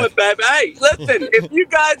 You know it, baby. Hey, listen, if you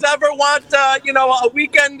guys ever want, a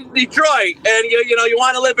weekend in Detroit and you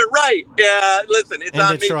want to live it right, listen, it's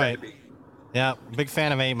on Detroit. me, baby. Yeah, big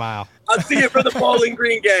fan of 8 Mile. I'll see you for the Bowling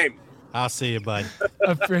Green game. I'll see you, bud.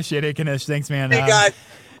 Appreciate it, Kanish. Thanks, man. Hey, guys.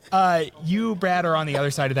 You, Brad, are on the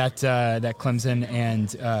other side of that Clemson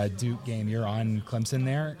and Duke game. You're on Clemson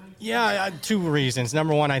there? Yeah, 2 reasons.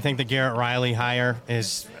 Number one, I think the Garrett Riley hire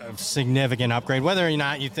is a significant upgrade. Whether or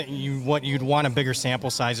not you'd want a bigger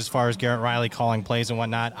sample size as far as Garrett Riley calling plays and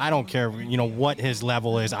whatnot, I don't care. What his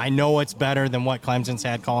level is. I know it's better than what Clemson's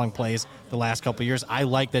had calling plays the last couple of years. I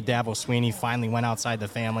like that Dabo Swinney finally went outside the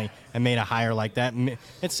family and made a hire like that.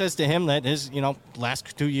 It says to him that his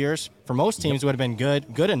last 2 years for most teams would have been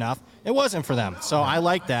good enough. It wasn't for them, so I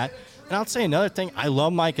like that. And I'll say another thing. I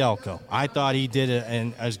love Mike Elko. I thought he did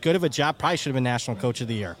as good of a job. Probably should have been National Coach of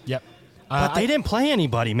the Year. Yep. But they didn't play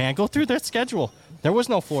anybody, man. Go through their schedule. There was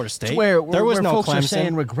no Florida State. There was no folks Clemson. are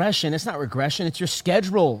saying regression. It's not regression. It's your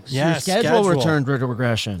schedule. Yeah, your schedule returned to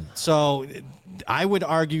regression. So I would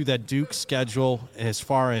argue that Duke's schedule, as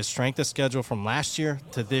far as strength of schedule from last year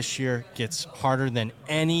to this year, gets harder than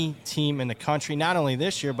any team in the country. Not only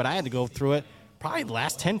this year, but I had to go through it probably the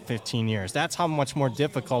last 10, 15 years. That's how much more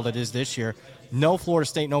difficult it is this year. No Florida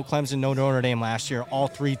State, no Clemson, no Notre Dame last year. All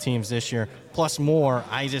 3 teams this year, plus more.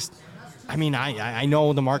 I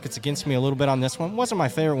know the market's against me a little bit on this one. Wasn't my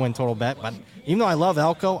favorite win total bet, but even though I love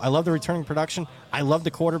Elko, I love the returning production, I love the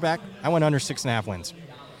quarterback, I went under 6.5 wins.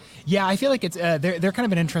 Yeah, I feel like it's they're kind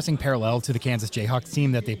of an interesting parallel to the Kansas Jayhawks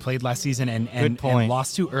team that they played last season and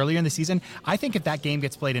lost to earlier in the season. I think if that game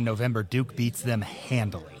gets played in November, Duke beats them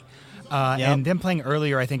handily. And them playing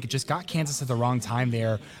earlier, I think it just got Kansas at the wrong time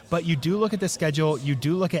there. But you do look at the schedule, you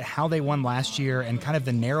do look at how they won last year and kind of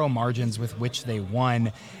the narrow margins with which they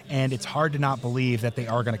won. And it's hard to not believe that they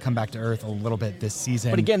are going to come back to earth a little bit this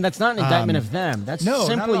season. But again, that's not an indictment of them. That's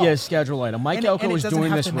simply a schedule item. Mike Elko is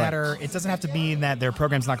doing this right. It doesn't have to mean that their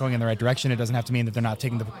program's not going in the right direction. It doesn't have to mean that they're not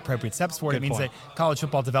taking the appropriate steps for it. It means that college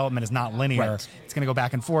football development is not linear. Right. It's going to go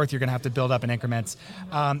back and forth. You're going to have to build up in increments.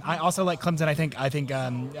 I also like Clemson. I think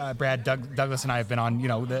Brad, Douglas and I have been on,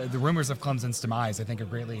 the rumors of Clemson's demise, I think, are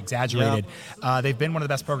greatly exaggerated. Yep. They've been one of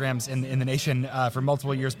the best programs in the nation for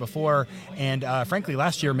multiple years before. And frankly,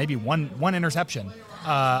 last year, maybe one interception.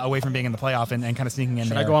 away from being in the playoff and kind of sneaking in.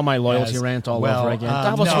 Should there I go on my loyalty rant all over again?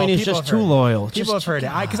 Double Sweeney's just too loyal. People have heard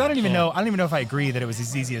it because I don't even know. I don't even know if I agree that it was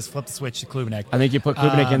as easy as flip the switch to Klubenik. I think you put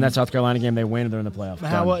Klubenik in that South Carolina game, they win, and they're in the playoff.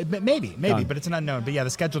 Well, maybe, but it's an unknown. But yeah, the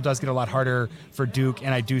schedule does get a lot harder for Duke,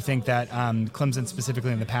 and I do think that Clemson,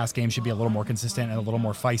 specifically in the past game, should be a little more consistent and a little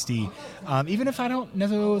more feisty. Even if I don't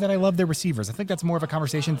know that I love their receivers, I think that's more of a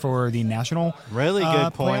conversation for the national really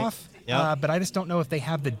good point. Playoff. Yep. But I just don't know if they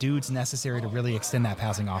have the dudes necessary to really extend that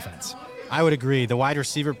passing offense. I would agree. The wide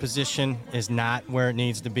receiver position is not where it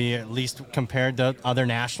needs to be, at least compared to other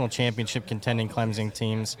national championship contending Clemson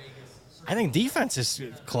teams. I think defense is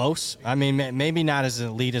close. I mean, maybe not as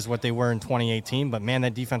elite as what they were in 2018, but, man,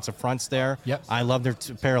 that defensive front's there. Yep. I love their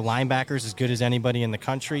pair of linebackers, as good as anybody in the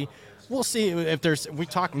country. We'll see if there's – we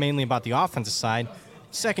talk mainly about the offensive side.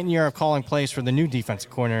 Second year of calling plays for the new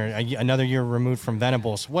defensive coordinator, another year removed from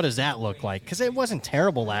Venables. What does that look like? Because it wasn't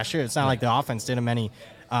terrible last year. It's not like the offense did him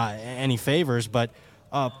any favors, but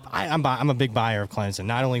I'm a big buyer of Clemson.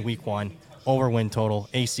 Not only week one, over win total,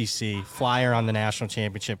 ACC, flyer on the national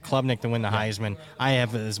championship, Klubnik to win the Heisman. I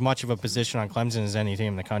have as much of a position on Clemson as any team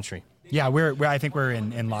in the country. Yeah, I think we're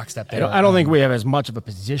in lockstep there. I don't think we have as much of a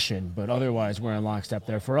position, but otherwise we're in lockstep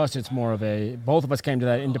there. For us, it's more of both of us came to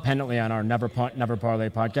that independently on our Never Punt, Never Parlay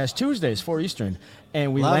podcast, Tuesdays, 4 Eastern,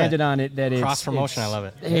 and we landed on it that it's... Cross-promotion, I love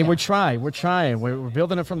it. Hey, we're trying. We're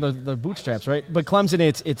building it from the bootstraps, right? But Clemson,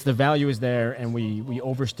 it's the value is there, and we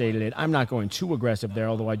overstated it. I'm not going too aggressive there,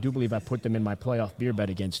 although I do believe I put them in my playoff beer bet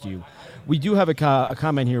against you. We do have a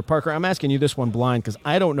comment here. Parker, I'm asking you this one blind because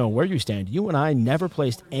I don't know where you stand. You and I never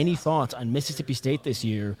placed any thoughts on Mississippi State this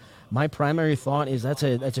year. My primary thought is that's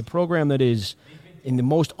a program that is in the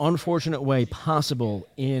most unfortunate way possible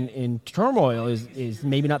in turmoil is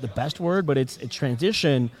maybe not the best word, but it's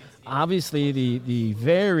transition. Obviously, the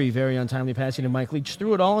very, very untimely passing of Mike Leach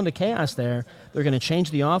threw it all into chaos there. They're going to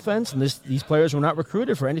change the offense, and these players were not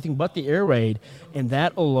recruited for anything but the air raid, and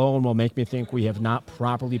that alone will make me think we have not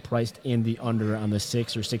properly priced in the under on the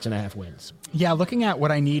 6 or 6.5 wins. Yeah, looking at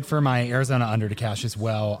what I need for my Arizona under to cash as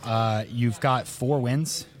well, you've got 4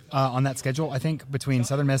 wins on that schedule, I think, between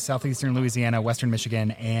Southern Miss, Southeastern Louisiana, Western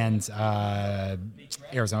Michigan, and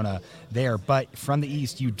Arizona there. But from the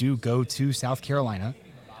East, you do go to South Carolina.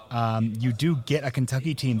 You do get a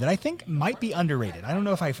Kentucky team that I think might be underrated. I don't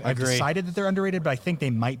know if I've decided that they're underrated, but I think they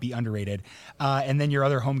might be underrated. And then your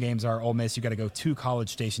other home games are Ole Miss. You got to go to College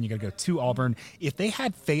Station. You got to go to Auburn. If they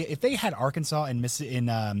had Arkansas and Miss in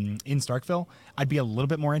Starkville, I'd be a little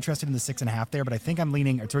bit more interested in the 6.5 there. But I think I'm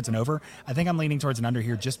leaning towards an over. I think I'm leaning towards an under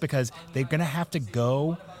here just because they're going to have to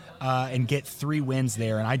go and get 3 wins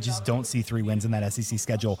there, and I just don't see 3 wins in that SEC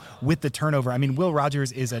schedule with the turnover. I mean, Will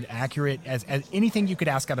Rogers is as accurate as anything you could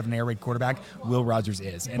ask out of an air raid quarterback. Will Rogers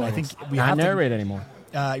is, and I think we have not air raid anymore.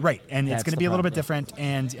 Right, and it's going to be a little bit problem. different,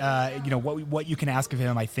 and what you can ask of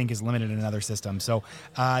him, I think, is limited in another system. So,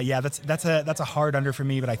 that's a hard under for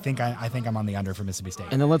me, but I think I'm on the under for Mississippi State.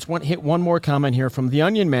 And then let's hit one more comment here from the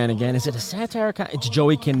Onion Man again. Is it a satire? It's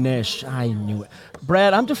Joey Knish. I knew it.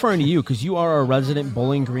 Brad, I'm deferring to you because you are a resident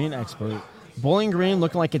Bowling Green expert. Bowling Green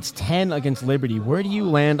looking like it's 10 against Liberty. Where do you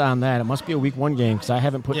land on that? It must be a week 1 game because I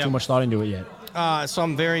haven't put too much thought into it yet. So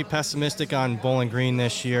I'm very pessimistic on Bowling Green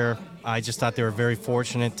this year. I just thought they were very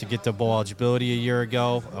fortunate to get to bowl eligibility a year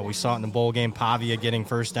ago. We saw it in the bowl game, Pavia getting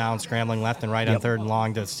first down, scrambling left and right on 3rd and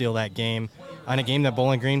long to steal that game. On a game that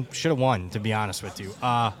Bowling Green should have won, to be honest with you.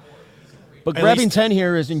 But grabbing 10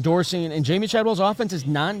 here is endorsing, and Jamie Chadwell's offense is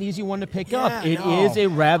not an easy one to pick up. It is a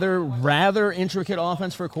rather intricate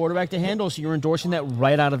offense for a quarterback to handle, so you're endorsing that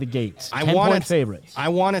right out of the gates. 10-point favorites. I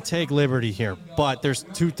want to take Liberty here, but there's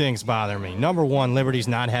 2 things bother me. Number one, Liberty's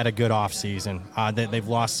not had a good offseason. They've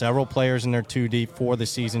lost several players in their 2 deep for the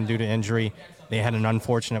season due to injury. They had an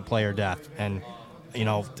unfortunate player death, and,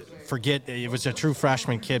 forget it was a true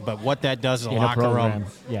freshman kid, but what that does in a locker room.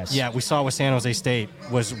 Yes. Yeah, we saw with San Jose State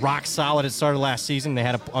was rock solid at the start of last season. They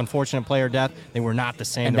had an unfortunate player death. They were not the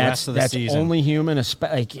same rest of the season. That's only human,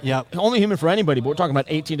 only human for anybody, but we're talking about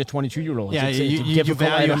 18 to 22-year-olds. Yeah, it's a difficult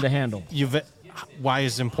item to handle. Why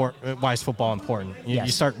is football important? You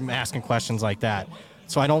start asking questions like that.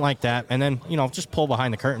 So I don't like that. And then, just pull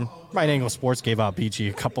behind the curtain. Right Angle Sports gave out BG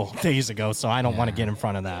a couple days ago, so I don't want to get in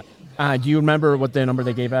front of that. Do you remember what the number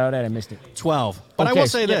they gave out at? I missed it. 12. But I will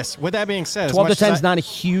say this. With that being said, 12 to 10 is not a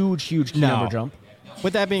huge number jump.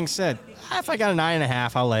 With that being said, if I got a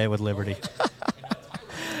 9.5, I'll lay it with Liberty.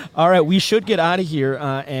 All right, we should get out of here,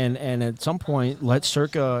 and at some point, let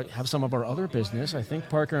Circa have some of our other business. I think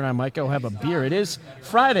Parker and I might go have a beer. It is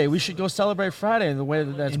Friday. We should go celebrate Friday in the way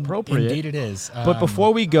that's appropriate. Indeed it is. But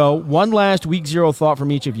before we go, one last week zero thought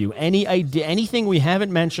from each of you. Any idea, anything we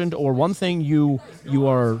haven't mentioned, or one thing you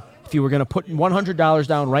are, if you were going to put $100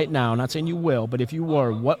 down right now, not saying you will, but if you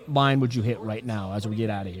were, what line would you hit right now as we get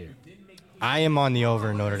out of here? I am on the over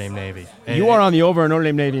in Notre Dame Navy. You are on the over in Notre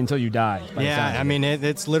Dame Navy until you die. Yeah, I mean,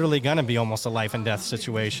 it's literally going to be almost a life and death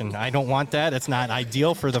situation. I don't want that. It's not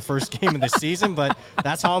ideal for the first game of the season, but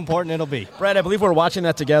that's how important it'll be. Brad, I believe we're watching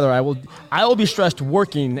that together. I will be stressed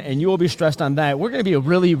working, and you will be stressed on that. We're going to be a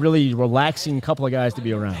really, really relaxing couple of guys to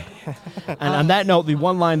be around. And on that note, the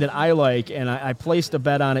one line that I like, and I placed a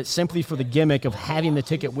bet on it simply for the gimmick of having the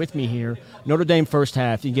ticket with me here, Notre Dame first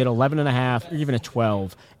half, you get 11.5 or even a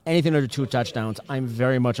 12. Anything under 2 touchdowns, I'm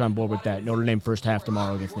very much on board with that. Notre Dame first half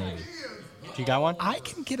tomorrow against Navy. You got one? I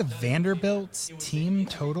can get a Vanderbilt team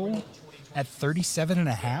total at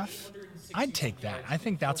 37.5. I'd take that. I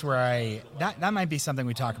think that's where that might be something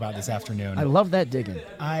we talk about this afternoon. I love that digging.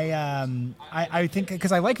 I think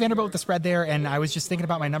because I like Vanderbilt with the spread there, and I was just thinking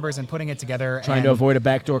about my numbers and putting it together. Trying to avoid a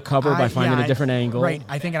backdoor cover by finding a different angle. Right.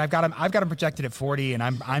 I think, and I've got them projected at 40, and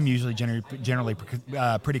I'm usually generally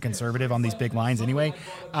pretty conservative on these big lines anyway.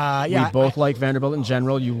 We both like Vanderbilt in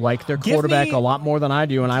general. You like their quarterback a lot more than I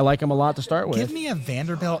do, and I like him a lot to start with. Give me a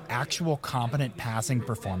Vanderbilt actual competent passing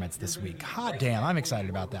performance this week. Hot damn, I'm excited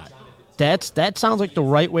about that. That sounds like the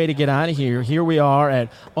right way to get out of here. Here we are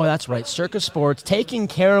at, that's right, CIRCA Sports, taking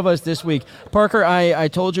care of us this week. Parker, I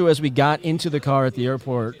told you as we got into the car at the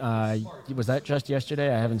airport, was that just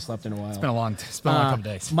yesterday? I haven't slept in a while. It's been a long couple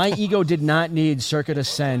days. My ego did not need CIRCA to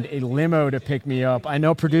send a limo to pick me up. I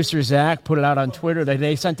know producer Zach put it out on Twitter that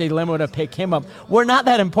they sent a limo to pick him up. We're not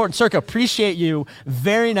that important. CIRCA, appreciate you.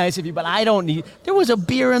 Very nice of you, but I don't need. There was a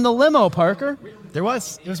beer in the limo, Parker. There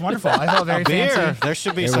was. It was wonderful. I felt very fancy. There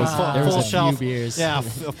should be some full shelf beers. Yeah, a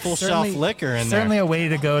full shelf liquor in there. Certainly a way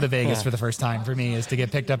to go to Vegas for the first time for me is to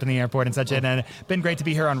get picked up in the airport and such. And it's been great to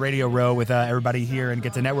be here on Radio Row with everybody here and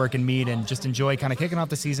get to network and meet and just enjoy kind of kicking off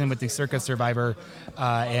the season with the CIRCA Survivor or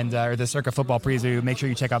the CIRCA Football Preview. Make sure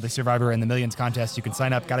you check out the Survivor and the Millions contest. You can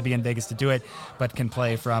sign up. Got to be in Vegas to do it, but can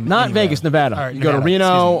play from not anywhere. Vegas, Nevada. You go to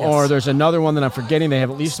Reno, or there's another one that I'm forgetting. They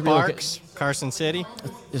have at least Sparks. Carson City.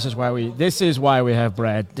 This is why we have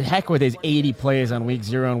Brad. The heck with his 80 plays on week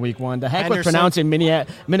 0 and week 1. The heck with pronouncing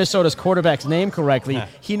Minnesota's quarterback's name correctly. Yeah.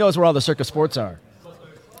 He knows where all the CIRCA sports are.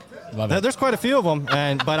 Love it. There's quite a few of them,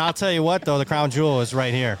 but I'll tell you what, though, the crown jewel is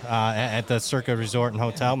right here at the CIRCA Resort and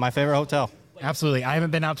Hotel. My favorite hotel. Absolutely. I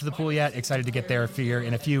haven't been out to the pool yet. Excited to get there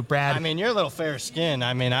in a few. Brad. I mean, you're a little fair skin.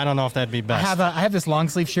 I mean, I don't know if that'd be best. I have this long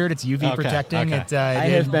sleeve shirt. It's UV protecting. Okay. I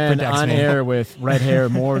have been on air with red hair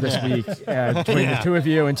more this week between the two of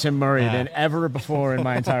you and Tim Murray than ever before in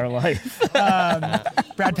my entire life.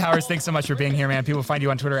 Brad Powers, thanks so much for being here, man. People find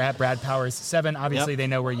you on Twitter at BradPowers7. Obviously, They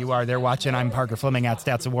know where you are. They're watching. I'm Parker Fleming at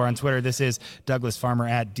Stats of War on Twitter. This is Douglas Farmer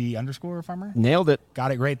at D_Farmer. Nailed it.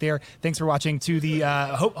 Got it right there. Thanks for watching to the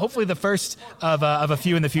hopefully the first of a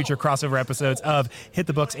few in the future crossover episodes of Hit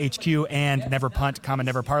the Books HQ and Never Punt,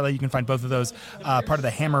 Never Parlay. You can find both of those part of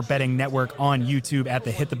the Hammer Betting Network on YouTube at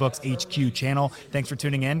the Hit the Books HQ channel. Thanks for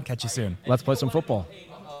tuning in. Catch you soon. Let's play some football.